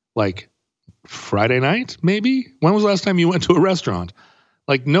 Like Friday night, maybe? When was the last time you went to a restaurant?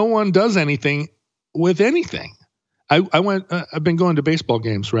 Like no one does anything with anything. I've been going to baseball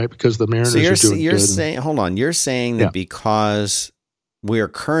games, right? Because the Mariners are doing you're good. saying, hold on. You're saying that because we are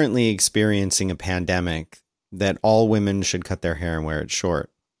currently experiencing a pandemic, that all women should cut their hair and wear it short.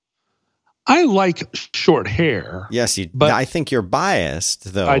 I like short hair. Yes, but I think you're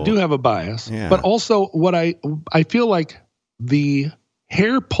biased, though. I do have a bias. Yeah. But also what I feel like the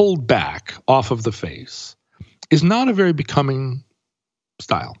hair pulled back off of the face is not a very becoming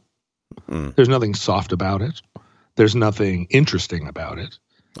style. Mm. There's nothing soft about it. There's nothing interesting about it.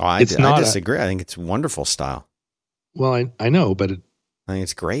 Oh, I disagree. I think it's a wonderful style. Well, I know, but I think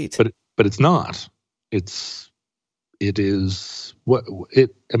it's great. But it's not. It is what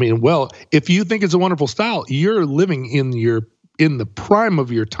it. I mean, well, if you think it's a wonderful style, you're living in the prime of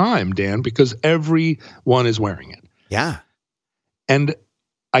your time, Dan, because everyone is wearing it. Yeah. And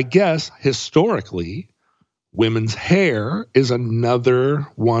I guess historically, women's hair is another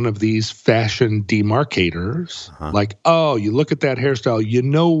one of these fashion demarcators. Uh-huh. Like, oh, you look at that hairstyle, you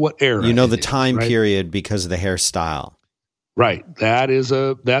know what era. You know the it is, time right? period because of the hairstyle. Right. That's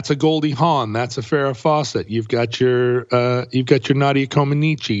a Goldie Hawn. That's a Farrah Fawcett. You've got your Nadia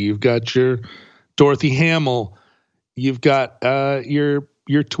Comaneci. You've got your Dorothy Hamill. You've got your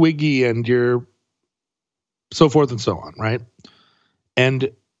Twiggy and your so forth and so on. Right. And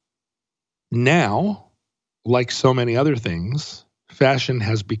now, like so many other things, fashion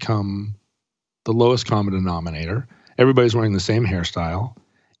has become the lowest common denominator. Everybody's wearing the same hairstyle.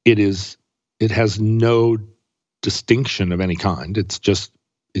 It has no distinction of any kind. It's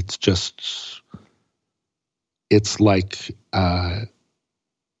like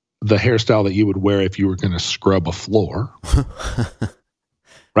the hairstyle that you would wear if you were going to scrub a floor.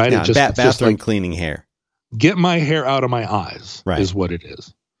 Right? Yeah, it's just bathroom like, cleaning hair. get my hair out of my eyes, Right. is what it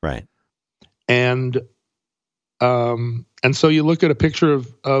is. Right. And so you look at a picture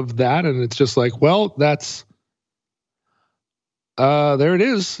of that, and it's just like, well, that's there it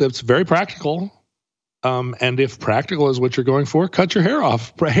is. It's very practical. And if practical is what you're going for, cut your hair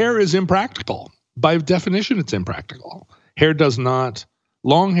off. Hair is impractical. By definition, it's impractical.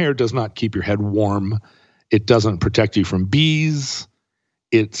 Long hair does not keep your head warm. It doesn't protect you from bees.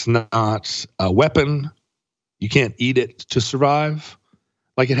 It's not a weapon. You can't eat it to survive.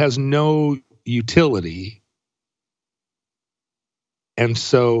 Like, it has no utility. And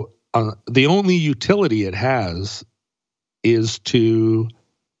so the only utility it has is to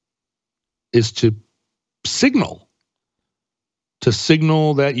signal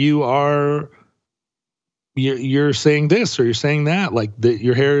that you're saying this or you're saying that, like that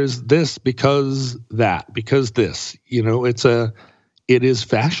your hair is this because this, it is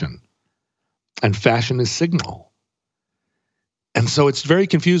fashion, and fashion is signal. And so it's very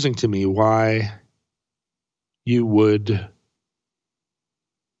confusing to me why you would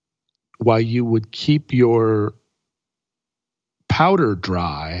keep your powder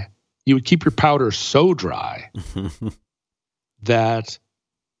dry. You would keep your powder so dry that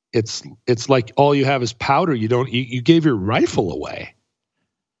it's like all you have is powder. You gave your rifle away.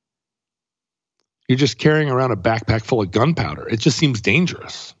 You're just carrying around a backpack full of gunpowder. It just seems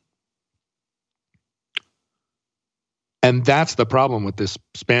dangerous. And that's the problem with this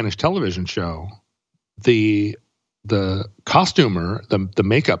Spanish television show. The costumer, the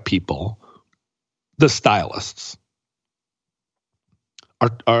makeup people, the stylists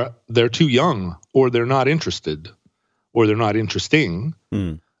are they're too young, or they're not interested, or they're not interesting,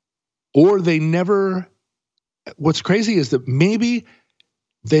 or they never. What's crazy is that maybe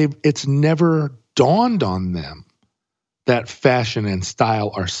it's never dawned on them that fashion and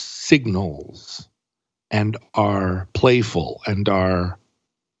style are signals and are playful and are,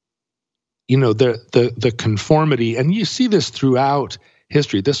 the conformity. And you see this throughout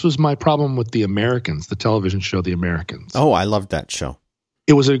history. This was my problem with The Americans, the television show The Americans. Oh, I loved that show.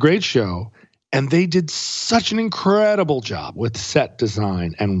 It was a great show, and they did such an incredible job with set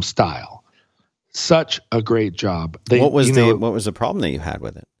design and style. Such a great job. What was the problem that you had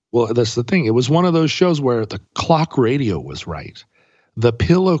with it? Well, that's the thing. It was one of those shows where the clock radio was right. The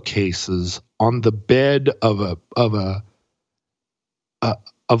pillowcases on the bed of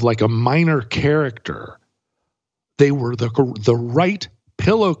like a minor character, they were the right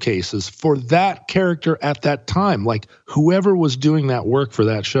pillowcases for that character at that time. Like, whoever was doing that work for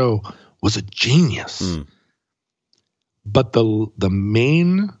that show was a genius. But the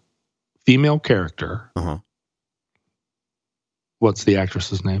main female character, what's the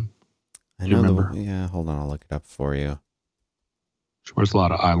actress's name? Do you remember? Yeah, hold on, I'll look it up for you. She wears a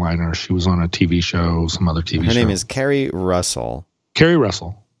lot of eyeliner. She was on a TV show, some other TV show. Her name is Kerry Russell. Kerry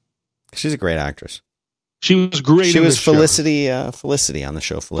Russell. She's a great actress. She was great. She was Felicity. Felicity on the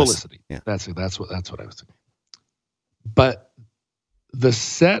show. Felicity. Yeah, that's what I was thinking. But the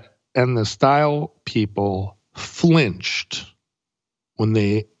set and the style people flinched when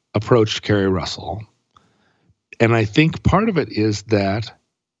they approached Kerry Russell, and I think part of it is that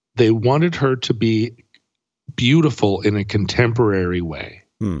they wanted her to be beautiful in a contemporary way,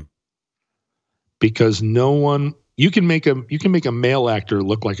 because you can make a male actor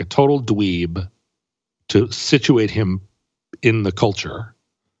look like a total dweeb to situate him in the culture.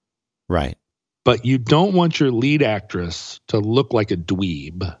 Right. But you don't want your lead actress to look like a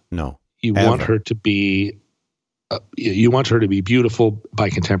dweeb. No. You want her to be beautiful by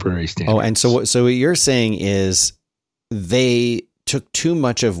contemporary standards. Oh, and so what you're saying is they took too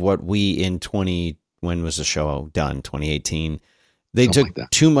much of what we when was the show done? 2018. They Something took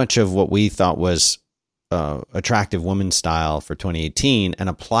too much of what we thought was attractive woman style for 2018 and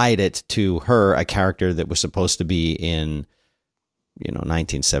applied it to her, a character that was supposed to be in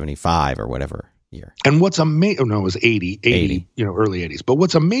 1975 or whatever year. And what's amazing, it was 80, early 80s. But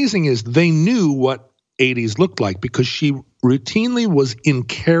what's amazing is they knew what 80s looked like, because she routinely was in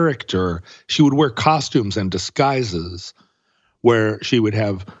character. She would wear costumes and disguises where she would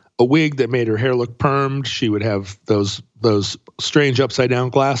have a wig that made her hair look permed. She would have those strange upside down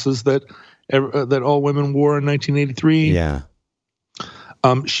glasses that all women wore in 1983. Yeah.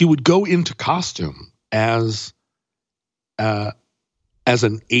 She would go into costume as an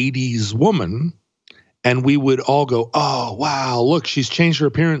 80s woman, and we would all go, "Oh, wow, look, she's changed her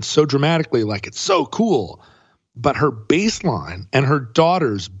appearance so dramatically, like it's so cool." But her baseline and her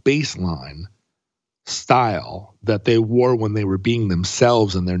daughter's baseline style that they wore when they were being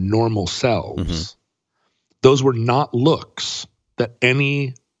themselves and their normal selves, those were not looks that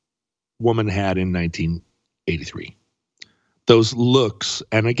any woman had in 1983. those looks.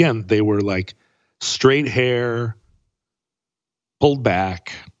 And again, they were like straight hair, pulled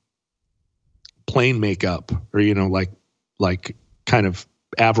back, plain makeup, or, you know, like kind of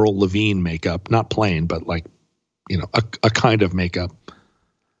Avril Lavigne makeup, not plain, but like, you know, a kind of makeup.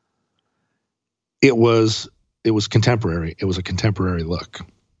 It was contemporary. It was a contemporary look,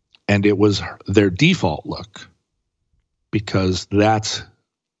 and it was their default look because that's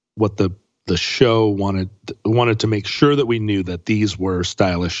what the show wanted to make sure that we knew that these were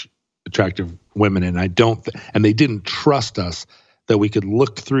stylish, attractive women. And and they didn't trust us that we could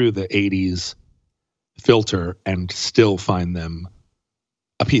look through the 80s filter and still find them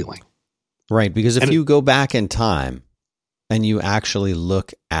appealing. Right. Because if you go back in time and you actually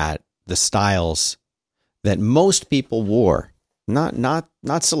look at the styles that most people wore, not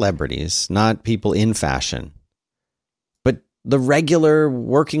celebrities, not people in fashion, but the regular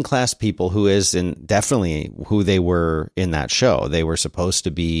working class people definitely who they were in that show. They were supposed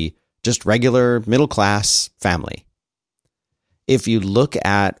to be just regular middle class family. If you look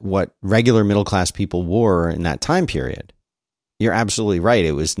at what regular middle class people wore in that time period, you're absolutely right.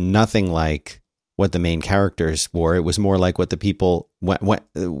 It was nothing like what the main characters wore. It was more like what the people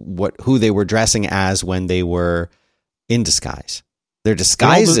who they were dressing as when they were in disguise. Their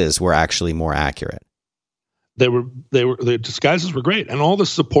disguises were actually more accurate. Their disguises were great, and all the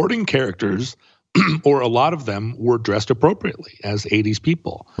supporting characters, or a lot of them, were dressed appropriately as 80s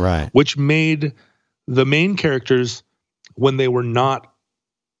people. Right. Which made the main characters, when they were not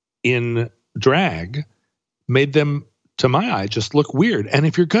in drag, made them, to my eye, just look weird. And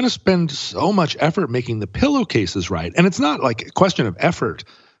if you're going to spend so much effort making the pillowcases right, and it's not like a question of effort,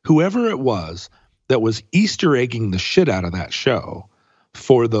 whoever it was that was Easter egging the shit out of that show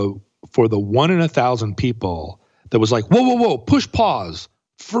for the 1 in 1,000 people that was like, whoa, push pause,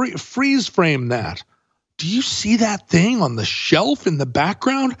 freeze frame that. Do you see that thing on the shelf in the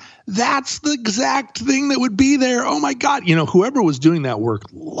background? That's the exact thing that would be there. Oh my God. You know, whoever was doing that work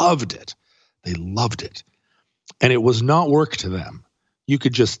loved it. They loved it. And it was not work to them. You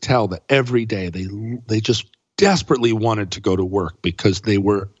could just tell that every day they just desperately wanted to go to work because they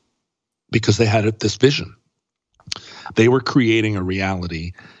had this vision. They were creating a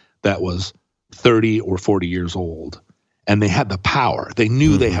reality that was 30 or 40 years old, and they had the power. They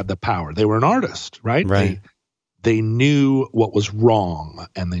knew they had the power. They were an artist, right? Right. They knew what was wrong,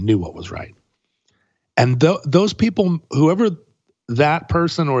 and they knew what was right. And those people, whoever that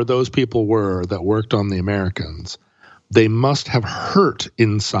person or those people were that worked on The Americans, they must have hurt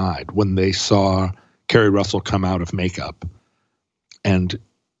inside when they saw Kerry Russell come out of makeup and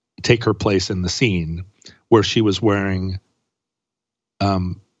take her place in the scene where she was wearing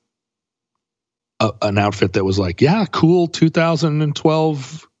an outfit that was like, yeah, cool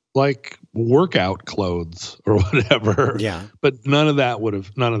 2012 like workout clothes or whatever. Yeah. But none of that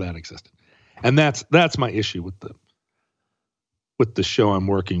existed. And that's my issue with the show I'm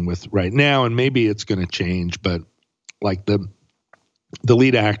working with right now. And maybe it's going to change, but like the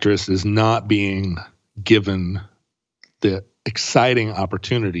lead actress is not being given the exciting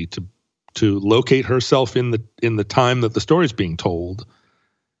opportunity to locate herself in the time that the story is being told.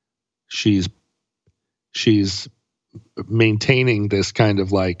 She's maintaining this kind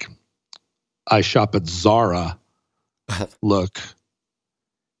of like, I shop at Zara look.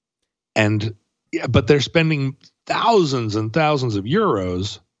 And yeah, but they're spending thousands and thousands of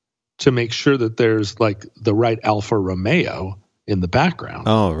euros to make sure that there's like the right Alfa Romeo in the background.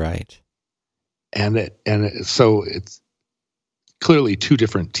 Oh, right. So it's clearly two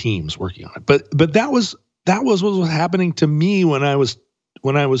different teams working on it. But that was what was happening to me when I was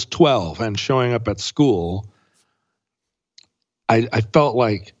 12 and showing up at school. I felt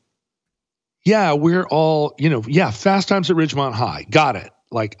like, yeah, we're all, Fast Times at Ridgemont High. Got it.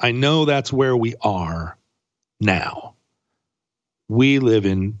 Like, I know that's where we are now. We live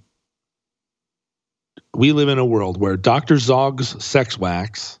in a world where Dr. Zog's sex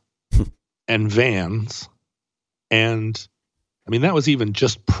wax and Vans, and I mean, that was even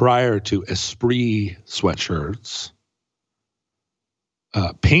just prior to Esprit sweatshirts,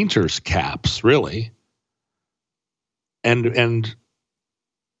 painters caps, really. And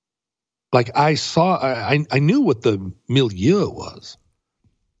like I knew what the milieu was,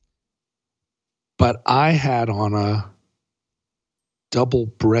 but I had on a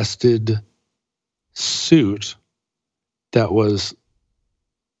double-breasted suit that was,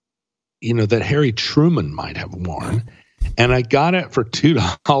 that Harry Truman might have worn. And I got it for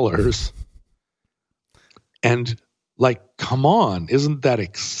 $2. And like, come on, isn't that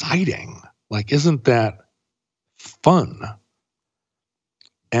exciting? Like, isn't that fun?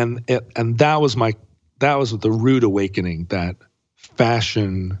 And that was that was the rude awakening that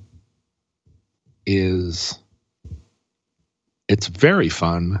fashion is, it's very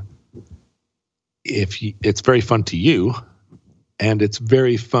fun it's very fun to you, and it's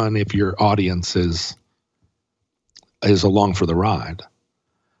very fun if your audience is along for the ride.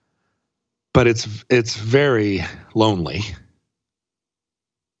 But it's very lonely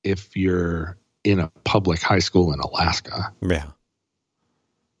if you're in a public high school in Alaska. Yeah.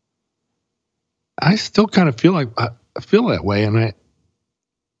 I still kind of feel that way. And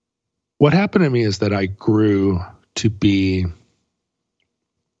what happened to me is that I grew to be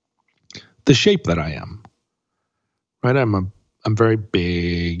the shape that I am, right? I'm very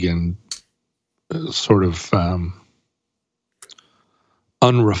big and sort of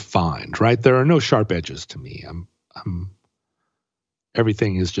unrefined, right? There are no sharp edges to me. I'm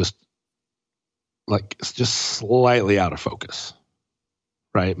everything is just like, it's just slightly out of focus,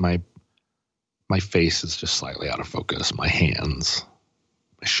 right? My face is just slightly out of focus. My hands,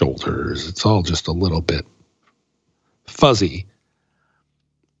 my shoulders, it's all just a little bit fuzzy.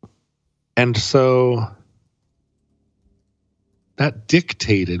 And so that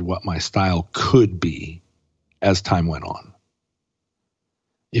dictated what my style could be as time went on.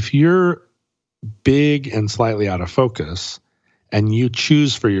 If you're big and slightly out of focus and you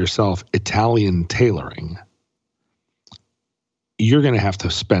choose for yourself Italian tailoring, you're going to have to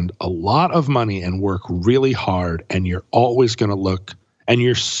spend a lot of money and work really hard, and you're always going to look, and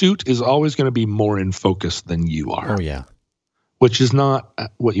your suit is always going to be more in focus than you are. Oh, yeah. Which is not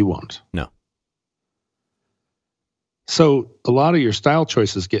what you want. No. So a lot of your style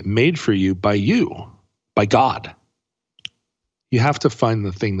choices get made for you, by God. You have to find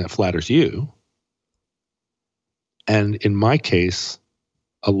the thing that flatters you. And in my case,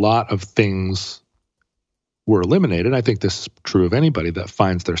 a lot of things were eliminated. I think this is true of anybody that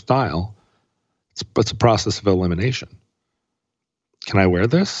finds their style. It's a process of elimination. Can I wear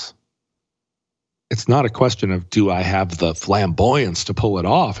this? It's not a question of, do I have the flamboyance to pull it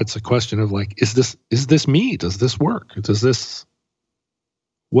off? It's a question of like, is this me? Does this work?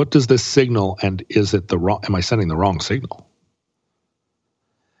 What does this signal? And am I sending the wrong signal?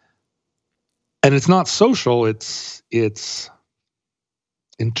 And it's not social. It's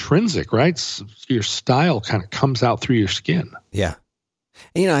intrinsic, right? Your style kind of comes out through your skin. Yeah.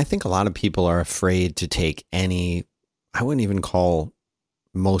 And, I think a lot of people are afraid to take I wouldn't even call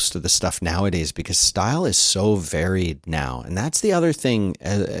most of the stuff nowadays, because style is so varied now. And that's the other thing,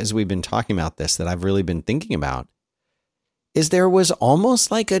 as we've been talking about this, that I've really been thinking about, is there was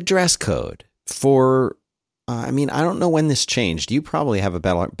almost like a dress code for, I don't know when this changed. You probably have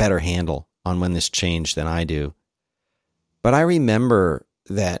a better handle on when this changed than I do. But I remember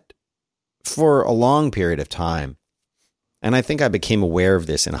that for a long period of time, and I think I became aware of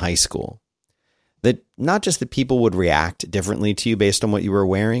this in high school, that not just that people would react differently to you based on what you were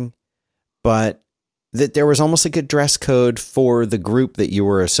wearing, but that there was almost like a dress code for the group that you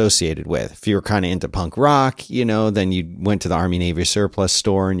were associated with. If you were kind of into punk rock, then you went to the Army Navy surplus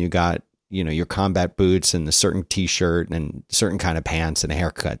store and you got, your combat boots and a certain t-shirt and certain kind of pants and a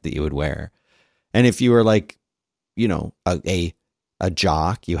haircut that you would wear. And if you were like, a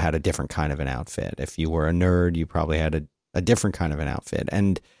jock, you had a different kind of an outfit. If you were a nerd, you probably had a different kind of an outfit.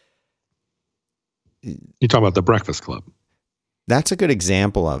 And you talk about the Breakfast Club. That's a good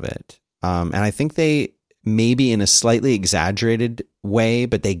example of it. And I think they maybe in a slightly exaggerated way,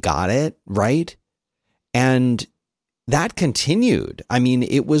 but they got it right. And that continued.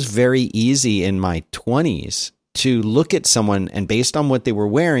 It was very easy in my 20s to look at someone and based on what they were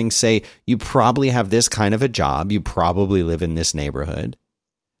wearing, say, you probably have this kind of a job. You probably live in this neighborhood.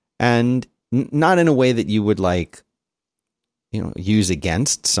 And not in a way that you would use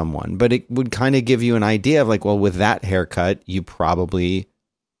against someone, but it would kind of give you an idea of like, well, with that haircut, you probably,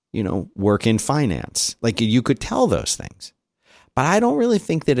 work in finance. Like you could tell those things, but I don't really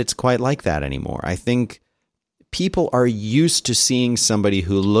think that it's quite like that anymore. I think people are used to seeing somebody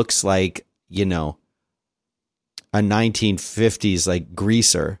who looks like, a 1950s, like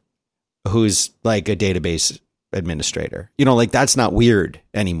greaser who's like a database administrator, like that's not weird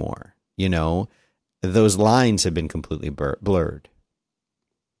anymore. Those lines have been completely blurred.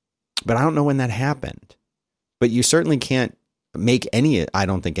 But I don't know when that happened. But you certainly can't make I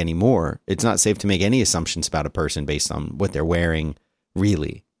don't think anymore. It's not safe to make any assumptions about a person based on what they're wearing,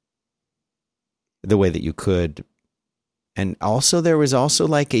 really, the way that you could. And also there was also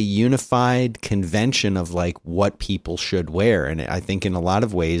like a unified convention of like what people should wear. And I think in a lot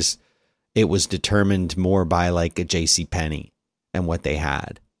of ways it was determined more by like a JCPenney and what they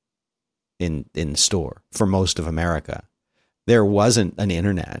had in the store for most of America. There wasn't an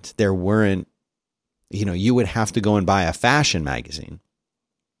internet. There weren't you would have to go and buy a fashion magazine.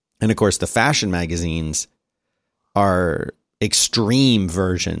 And of course, the fashion magazines are extreme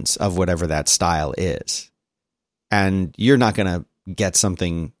versions of whatever that style is. And you're not going to get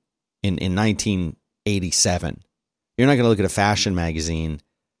something in 1987. You're not going to look at a fashion magazine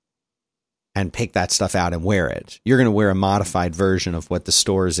and pick that stuff out and wear it. You're going to wear a modified version of what the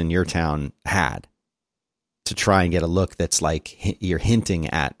stores in your town had to try and get a look that's like you're hinting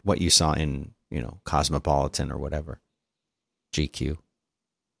at what you saw in, Cosmopolitan or whatever, GQ.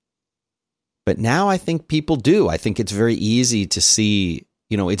 But now I think people do. I think it's very easy to see,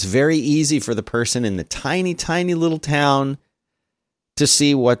 it's very easy for the person in the tiny, tiny little town to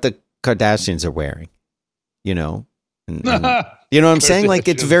see what the Kardashians are wearing, And you know what I'm saying? Like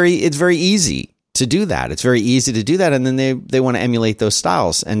it's very easy to do that. It's very easy to do that. And then they want to emulate those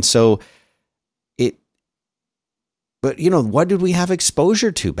styles. And so but what did we have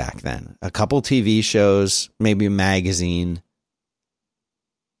exposure to back then? A couple TV shows, maybe a magazine.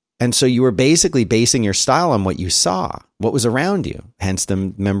 And so you were basically basing your style on what you saw, what was around you, hence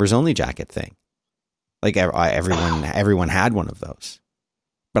the members only jacket thing. Like everyone had one of those.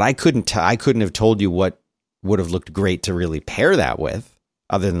 But I couldn't have told you what would have looked great to really pair that with,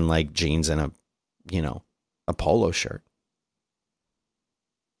 other than like jeans and a polo shirt.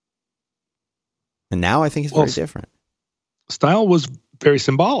 And now I think it's very different. Style was very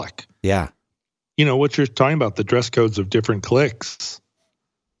symbolic. Yeah. What you're talking about, the dress codes of different cliques.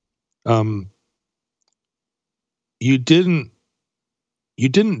 You didn't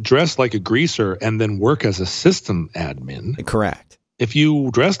dress like a greaser and then work as a system admin. Correct. If you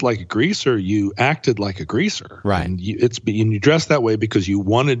dressed like a greaser, you acted like a greaser. Right. And you dressed that way because you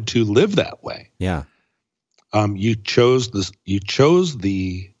wanted to live that way. Yeah. You chose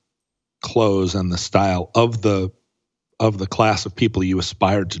the clothes and the style of the class of people you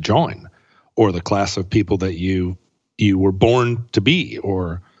aspired to join, or the class of people that you were born to be,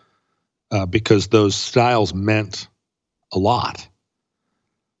 or because those styles meant a lot.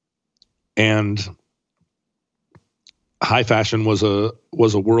 And high fashion was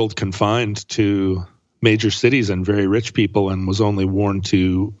a world confined to major cities and very rich people, and was only worn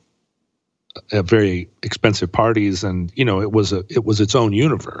to very expensive parties. And it was its own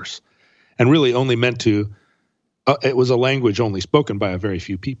universe, and really only meant to. It was a language only spoken by a very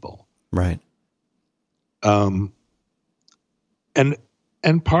few people. Right. And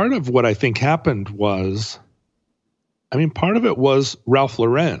part of what I think happened was, part of it was Ralph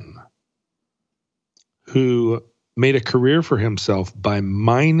Lauren, who made a career for himself by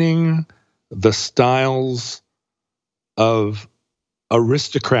mining the styles of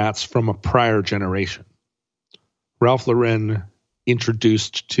aristocrats from a prior generation. Ralph Lauren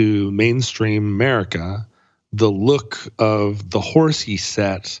introduced to mainstream America the look of the horse he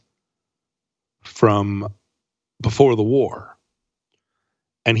set from before the war.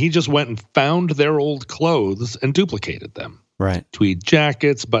 And he just went and found their old clothes and duplicated them. Right. Tweed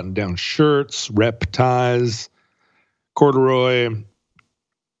jackets, button-down shirts, rep ties, corduroy.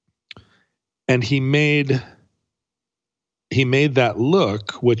 And he made that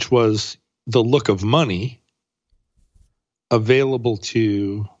look, which was the look of money, available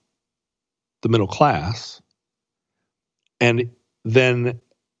to the middle class. And then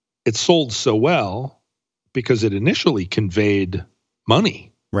it sold so well because it initially conveyed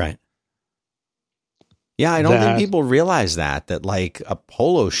money. Right. Yeah, I don't think people realize that like a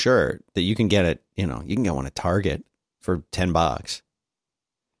polo shirt that you can get at, you can get one at Target for $10.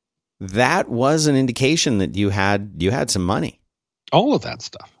 That was an indication that you had some money. All of that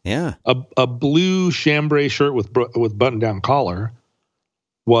stuff. Yeah. A blue chambray shirt with button-down collar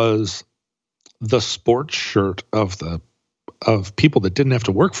was the sports shirt of people that didn't have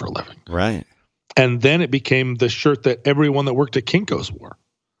to work for a living. Right. And then it became the shirt that everyone that worked at Kinko's wore.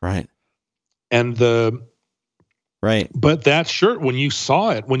 Right. And but that shirt, when you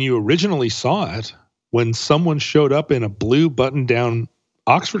originally saw it, when someone showed up in a blue button-down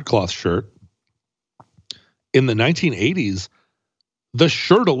Oxford cloth shirt in the 1980s, the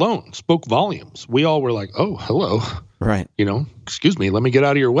shirt alone spoke volumes. We all were like, oh, hello. Right. Excuse me, let me get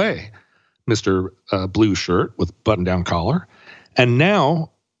out of your way, Mr. Blue shirt with button-down collar. And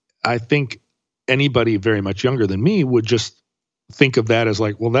now I think anybody very much younger than me would just think of that as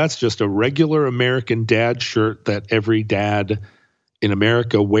like, well, that's just a regular American dad shirt that every dad in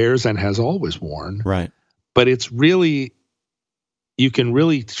America wears and has always worn. Right. But it's really, you can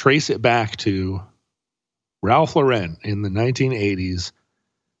really trace it back to Ralph Lauren in the 1980s,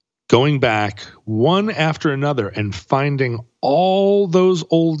 going back one after another and finding all those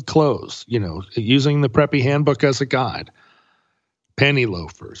old clothes, using the Preppy Handbook as a guide, penny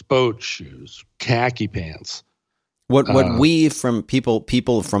loafers, boat shoes, khaki pants. What we from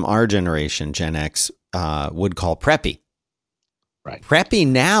people from our generation, Gen X, would call preppy. Right. Preppy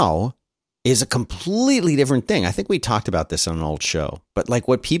now is a completely different thing. I think we talked about this on an old show, but like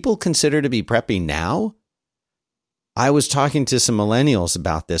what people consider to be preppy now, I was talking to some millennials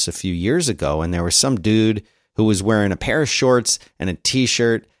about this a few years ago, and there was some dude who was wearing a pair of shorts and a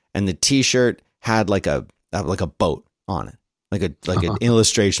t-shirt, and the t-shirt had like a boat on it, like an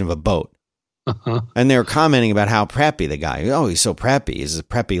illustration of a boat. And they were commenting about how preppy the guy. Oh, he's so preppy. He's a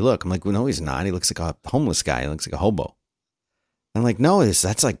preppy look. I'm like, well, no, he's not. He looks like a homeless guy. He looks like a hobo. I'm like, no,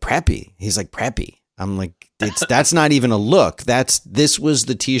 that's like preppy. He's like preppy. I'm like, that's not even a look. This was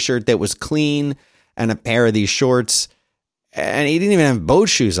the t-shirt that was clean and a pair of these shorts, and he didn't even have boat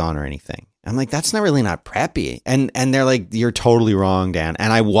shoes on or anything. I'm like, that's not really not preppy. And they're like, you're totally wrong, Dan.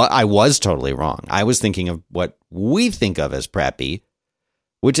 And I was totally wrong. I was thinking of what we think of as preppy,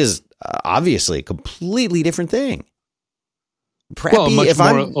 which is obviously a completely different thing. Preppy, much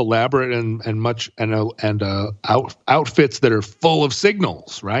more elaborate and much outfits that are full of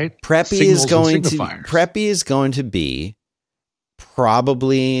signals, right? Preppy is going to be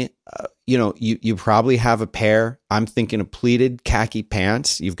probably, you probably have a pair. I'm thinking of pleated khaki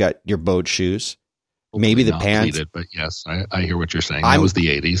pants. You've got your boat shoes, maybe the pants. Pleated, but yes, I hear what you're saying. That was the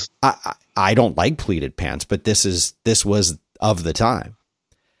 80s. I don't like pleated pants, but this was of the time.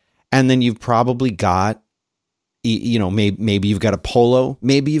 And then you've probably got, maybe you've got a polo.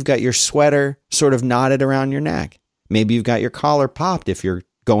 Maybe you've got your sweater sort of knotted around your neck. Maybe you've got your collar popped if you're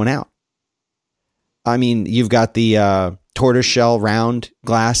going out. I mean, you've got the tortoiseshell round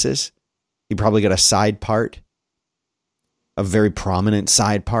glasses. You probably got a side part, a very prominent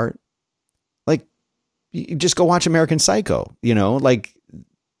side part. Like, you just go watch American Psycho, like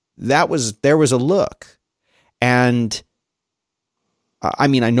there was a look. And I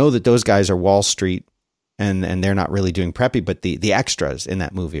mean, I know that those guys are Wall Street and they're not really doing preppy, but the extras in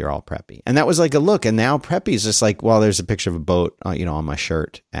that movie are all preppy. And that was like a look. And now preppy is just like, well, there's a picture of a boat, on my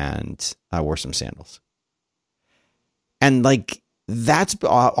shirt, and I wore some sandals. And like, that's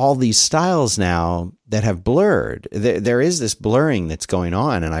all these styles now that have blurred. There is this blurring that's going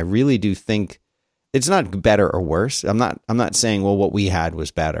on. And I really do think it's not better or worse. I'm not saying, well, what we had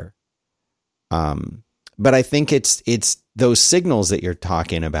was better. But I think it's those signals that you're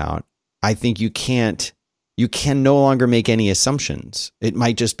talking about. I think you can no longer make any assumptions. It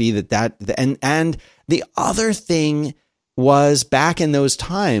might just be that and the other thing was, back in those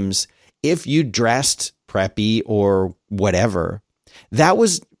times, if you dressed preppy or whatever, that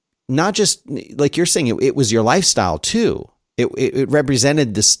was not just like you're saying, it was your lifestyle too. It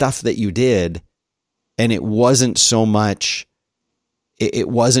represented the stuff that you did, and it wasn't so much, it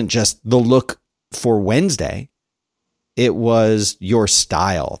wasn't just the look for Wednesday. It was your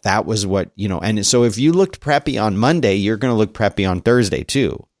style. That was what, and so if you looked preppy on Monday, you're going to look preppy on Thursday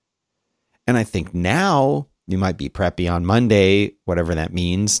too. And I think now you might be preppy on Monday, whatever that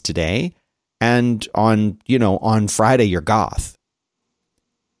means today. And on Friday, you're goth.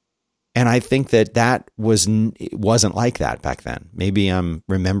 And I think that wasn't like that back then. Maybe I'm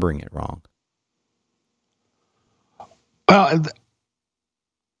remembering it wrong. Well,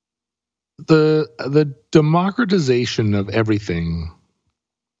 the democratization of everything,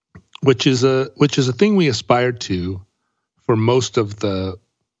 which is a thing we aspired to for most of the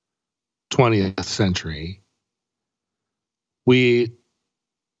 20th century, we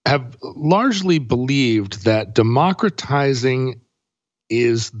have largely believed that democratizing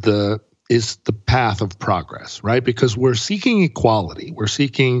is the path of progress, right? Because we're seeking equality, we're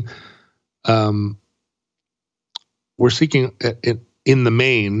seeking in the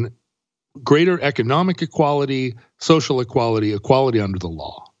main greater economic equality, social equality, equality under the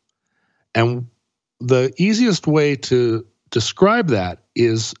law. And the easiest way to describe that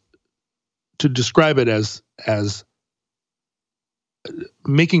is to describe it as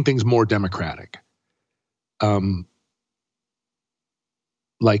making things more democratic.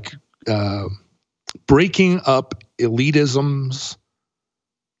 Breaking up elitisms,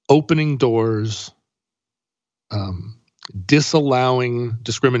 opening doors, disallowing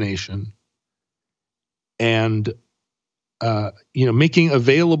discrimination, and making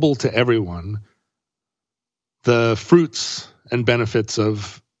available to everyone the fruits and benefits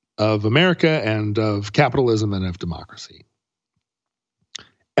of America and of capitalism and of democracy.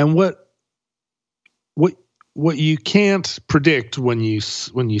 And what you can't predict when you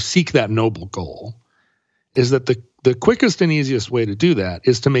seek that noble goal is that the quickest and easiest way to do that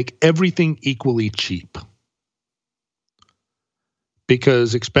is to make everything equally cheap,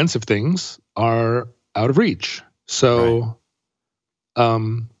 because expensive things are out of reach. So,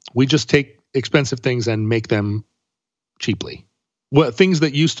 we just take expensive things and make them cheaply. What things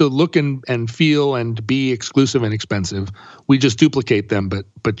that used to look and feel and be exclusive and expensive, we just duplicate them,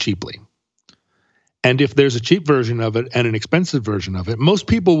 but cheaply. And if there's a cheap version of it and an expensive version of it, most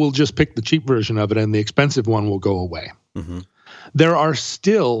people will just pick the cheap version of it, and the expensive one will go away. Mm-hmm. There are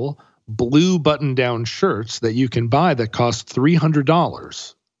still blue button-down shirts that you can buy that cost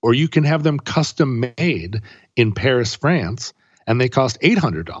 $300, or you can have them custom made in Paris, France, and they cost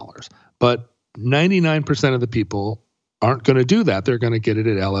 $800. But 99% of the people aren't going to do that. They're going to get it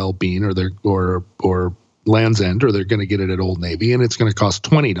at LL Bean or Land's End, or they're going to get it at Old Navy, and it's going to cost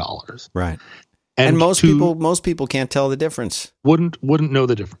 $20. Right. And most people can't tell the difference. Wouldn't know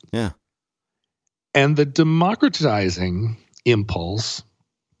the difference. Yeah. And the democratizing impulse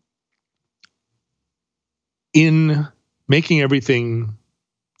in making everything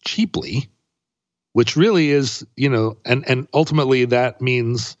cheaply, which really is, and ultimately that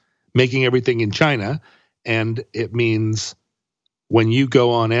means making everything in China. And it means when you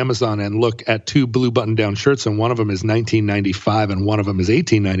go on Amazon and look at two blue button-down shirts, and one of them is $19.95 and one of them is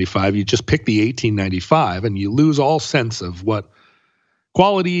 $18.95, you just pick the $18.95 and you lose all sense of what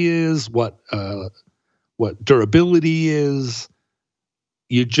quality is, what durability is.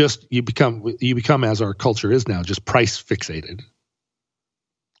 You become, as our culture is now, just price fixated.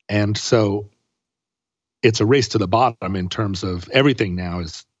 And so it's a race to the bottom in terms of everything now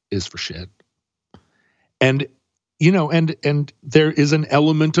is for shit. And, and there is an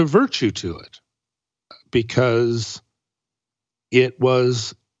element of virtue to it because it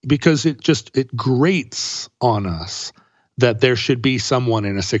grates on us that there should be someone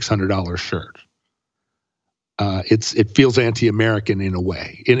in a $600 shirt. It feels anti-American in a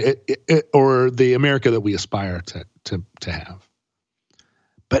way, or the America that we aspire to have.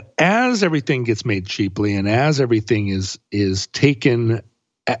 But as everything gets made cheaply, and as everything is taken,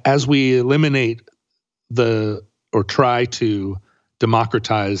 as we eliminate or try to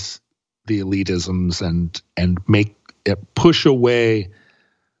democratize the elitisms and make it push away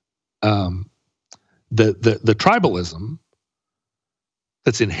the tribalism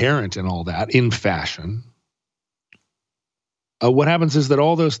that's inherent in all that, in fashion. What happens is that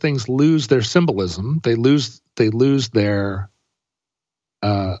all those things lose their symbolism. They lose their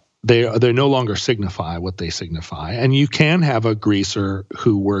they no longer signify what they signify. And you can have a greaser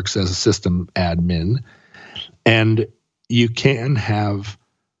who works as a system admin, and you can have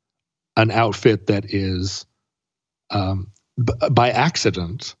an outfit that is by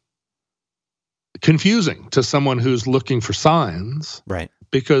accident confusing to someone who's looking for signs, right?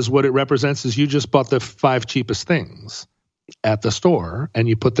 Because what it represents is you just bought the 5 cheapest things at the store and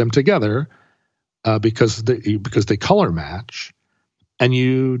you put them together because they color match, and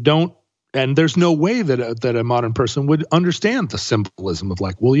you don't. And there's no way that a modern person would understand the symbolism of,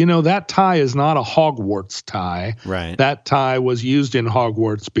 like, well, that tie is not a Hogwarts tie. Right. That tie was used in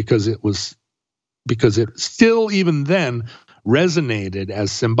Hogwarts because it still even then resonated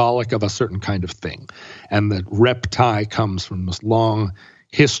as symbolic of a certain kind of thing. And the rep tie comes from this long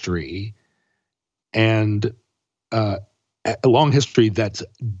history, and a long history that's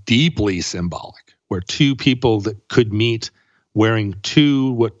deeply symbolic, where two people that could meet wearing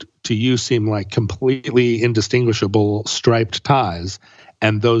two what to you seem like completely indistinguishable striped ties,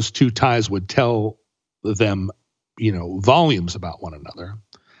 and those two ties would tell them, volumes about one another.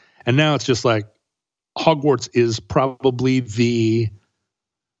 And now it's just like Hogwarts is probably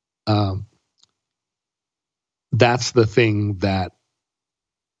that's the thing that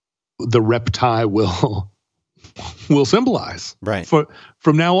the rep tie will symbolize, right?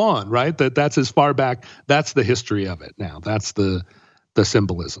 From now on, right? That's as far back. That's the history of it now. That's the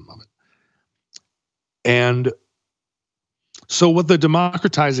symbolism of it. And so what the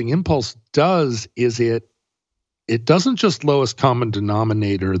democratizing impulse does is it doesn't just lowest common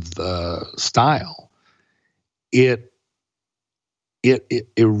denominator the style. It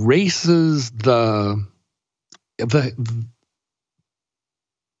erases the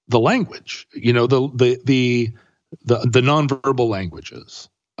language, the nonverbal languages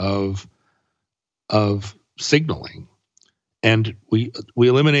of signaling. And we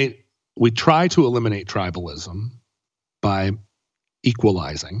try to eliminate tribalism by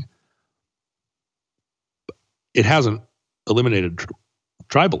equalizing. It hasn't eliminated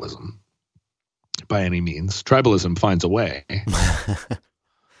tribalism by any means. Tribalism finds a way.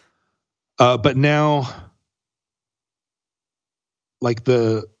 But now, like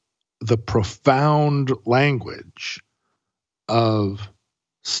the profound language of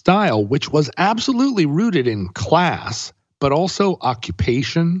style, which was absolutely rooted in class, but also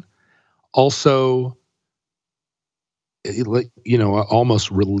occupation, also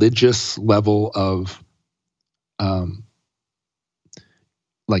almost religious level of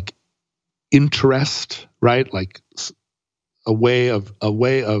like interest, right? Like a way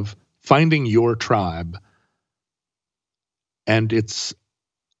of finding your tribe. And it's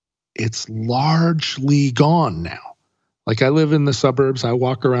largely gone now. Like I live in the suburbs, I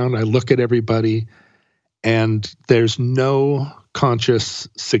walk around, I look at everybody, and there's no conscious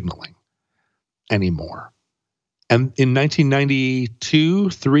signaling anymore. And in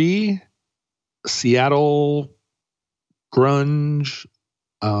 1992-3, Seattle grunge,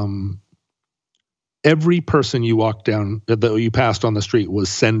 every person you walked down, that you passed on the street, was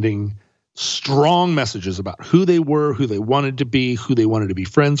sending strong messages about who they were, who they wanted to be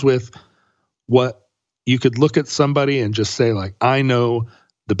friends with. What you could look at somebody and just say, like, I know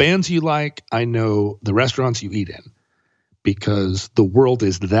the bands you like, I know the restaurants you eat in, because the world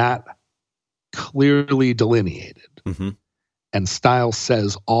is that clearly delineated. Mm-hmm. And style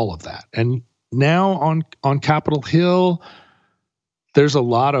says all of that. And now on Capitol Hill, there's a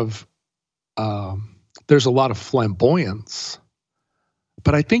lot of flamboyance.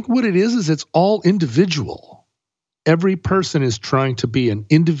 But I think what it is it's all individual. Every person is trying to be an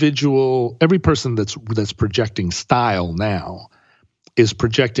individual. Every person that's projecting style now is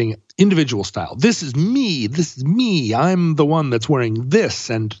projecting individual style. This is me. This is me. I'm the one that's wearing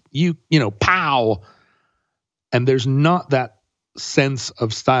this, and pow. And there's not that sense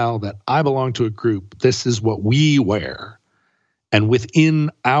of style that I belong to a group. This is what we wear. And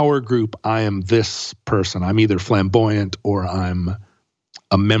within our group, I am this person. I'm either flamboyant or I'm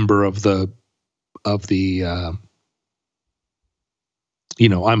a member of the I'm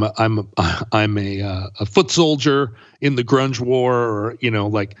a foot soldier in the grunge war, or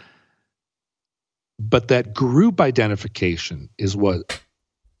but that group identification is what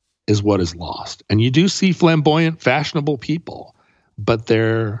is lost. And you do see flamboyant, fashionable people, but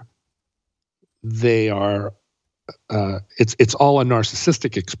they are it's all a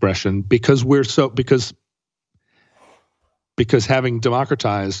narcissistic expression because because having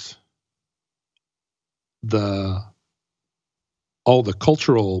democratized all the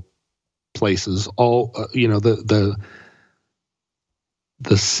cultural places, the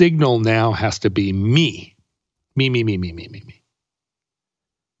signal now has to be me.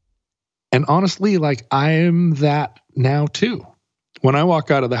 And honestly, like, I am that now too. When I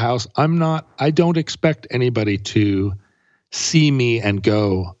walk out of the house, I don't expect anybody to see me and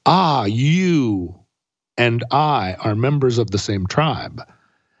go, you and I are members of the same tribe.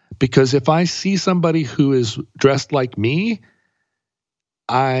 Because if I see somebody who is dressed like me,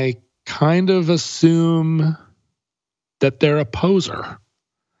 I kind of assume that they're a poser,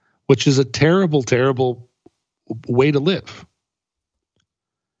 which is a terrible, terrible way to live.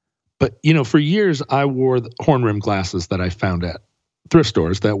 But, for years I wore the horn-rimmed glasses that I found at thrift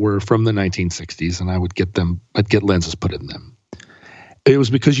stores that were from the 1960s, and I'd get lenses put in them. It was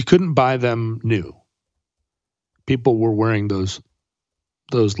because you couldn't buy them new. People were wearing those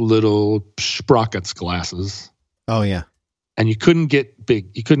little Sprockets glasses. Oh yeah. And you couldn't get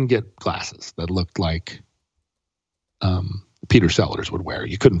glasses that looked like Peter Sellers would wear.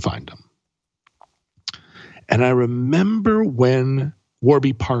 You couldn't find them. And I remember when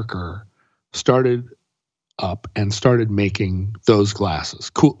Warby Parker started up and started making those glasses,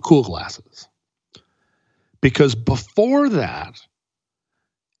 cool glasses. Because before that,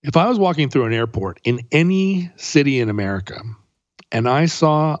 if I was walking through an airport in any city in America and I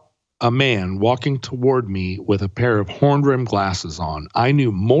saw a man walking toward me with a pair of horn-rimmed glasses on, I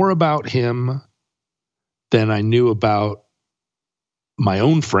knew more about him than I knew about my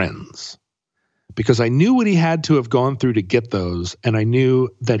own friends, because I knew what he had to have gone through to get those, and I knew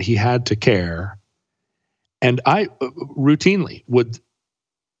that he had to care. And I routinely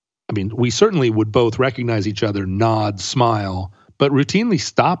we certainly would both recognize each other, nod, smile, but routinely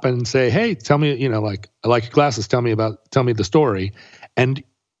stop and say, hey, tell me, I like your glasses. Tell me the story. And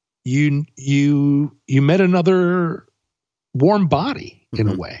you met another warm body in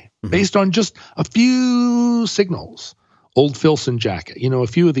a way, based on just a few signals, old Filson jacket, a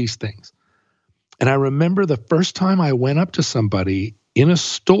few of these things. And I remember the first time I went up to somebody in a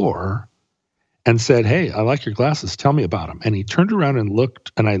store and said, hey, I like your glasses. Tell me about them. And he turned around and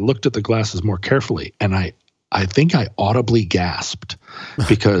looked, and I looked at the glasses more carefully. And I think I audibly gasped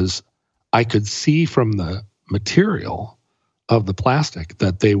because I could see from the material of the plastic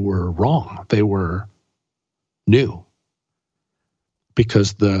that they were wrong. They were new,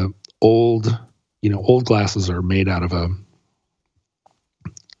 because the old glasses are made out of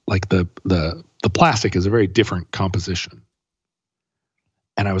the plastic is a very different composition.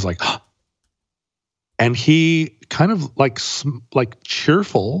 And I was like, and he kind of like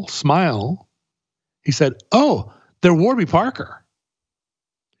cheerful smile, he said, "Oh, they're Warby Parker."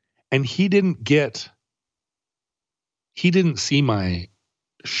 And he didn't see my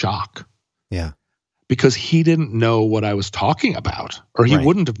shock. Yeah. Because he didn't know what I was talking about, or he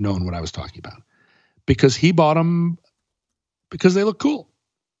wouldn't have known what I was talking about, because he bought them because they look cool.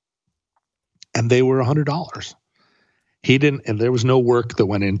 And they were $100. He didn't, and there was no work that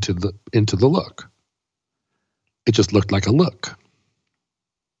went into the look. It just looked like a look.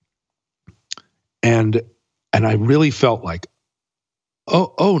 And I really felt like,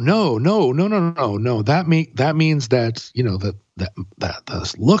 oh no. That means that, you know, that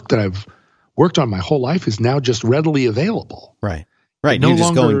this look that I've worked on my whole life is now just readily available. Right. No You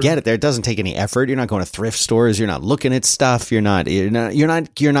just longer, go and get it there. It doesn't take any effort. You're not going to thrift stores. You're not looking at stuff. You're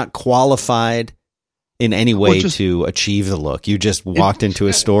not qualified in any way to achieve the look. You just walked into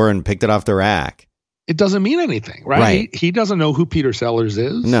a store and picked it off the rack. It doesn't mean anything, right? He doesn't know who Peter Sellers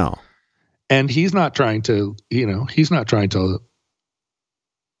is. No. And he's not trying to, he's not trying to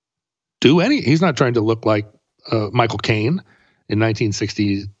he's not trying to look like Michael Caine in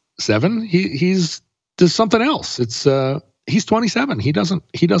 1967. He's does something else. It's he's 27. He doesn't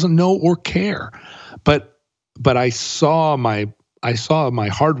know or care. But I saw my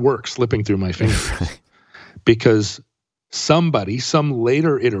hard work slipping through my fingers because some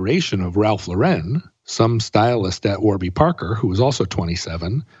later iteration of Ralph Lauren, some stylist at Warby Parker who was also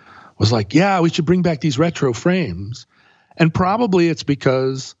 27, was like, "Yeah, we should bring back these retro frames." And probably it's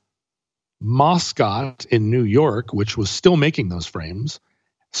because Moscot in New York, which was still making those frames,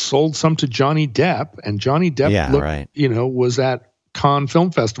 sold some to Johnny Depp, and Johnny Depp was at Cannes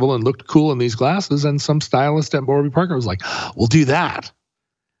Film Festival and looked cool in these glasses, and some stylist at Warby Parker was like, "We'll do that."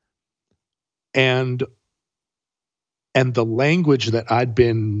 And the language that I'd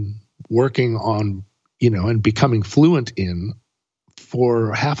been working on, and becoming fluent in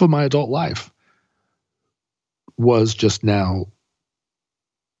for half of my adult life was just now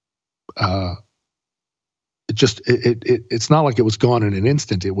it's not like it was gone in an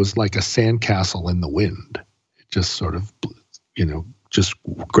instant. It was like a sandcastle in the wind. It just sort of, just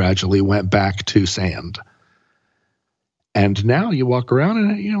gradually went back to sand. And now you walk around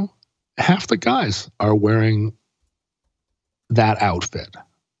and, half the guys are wearing that outfit,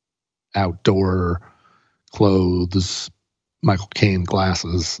 outdoor clothes, Michael Caine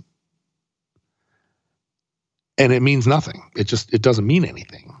glasses. And it means nothing. It doesn't mean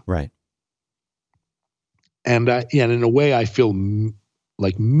anything. Right. And in a way, I feel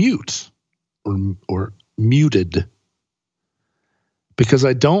like mute or muted because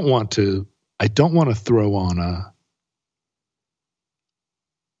I don't want to throw on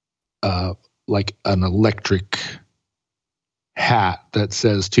like an electric hat that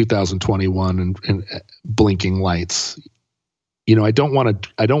says 2021 and blinking lights. I don't want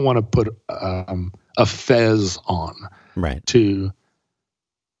to put a fez on, right, to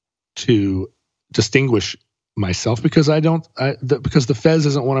distinguish myself because because the fez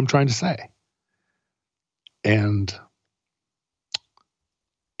isn't what I'm trying to say. And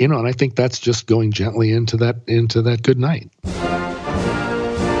and I think that's just going gently into that good night.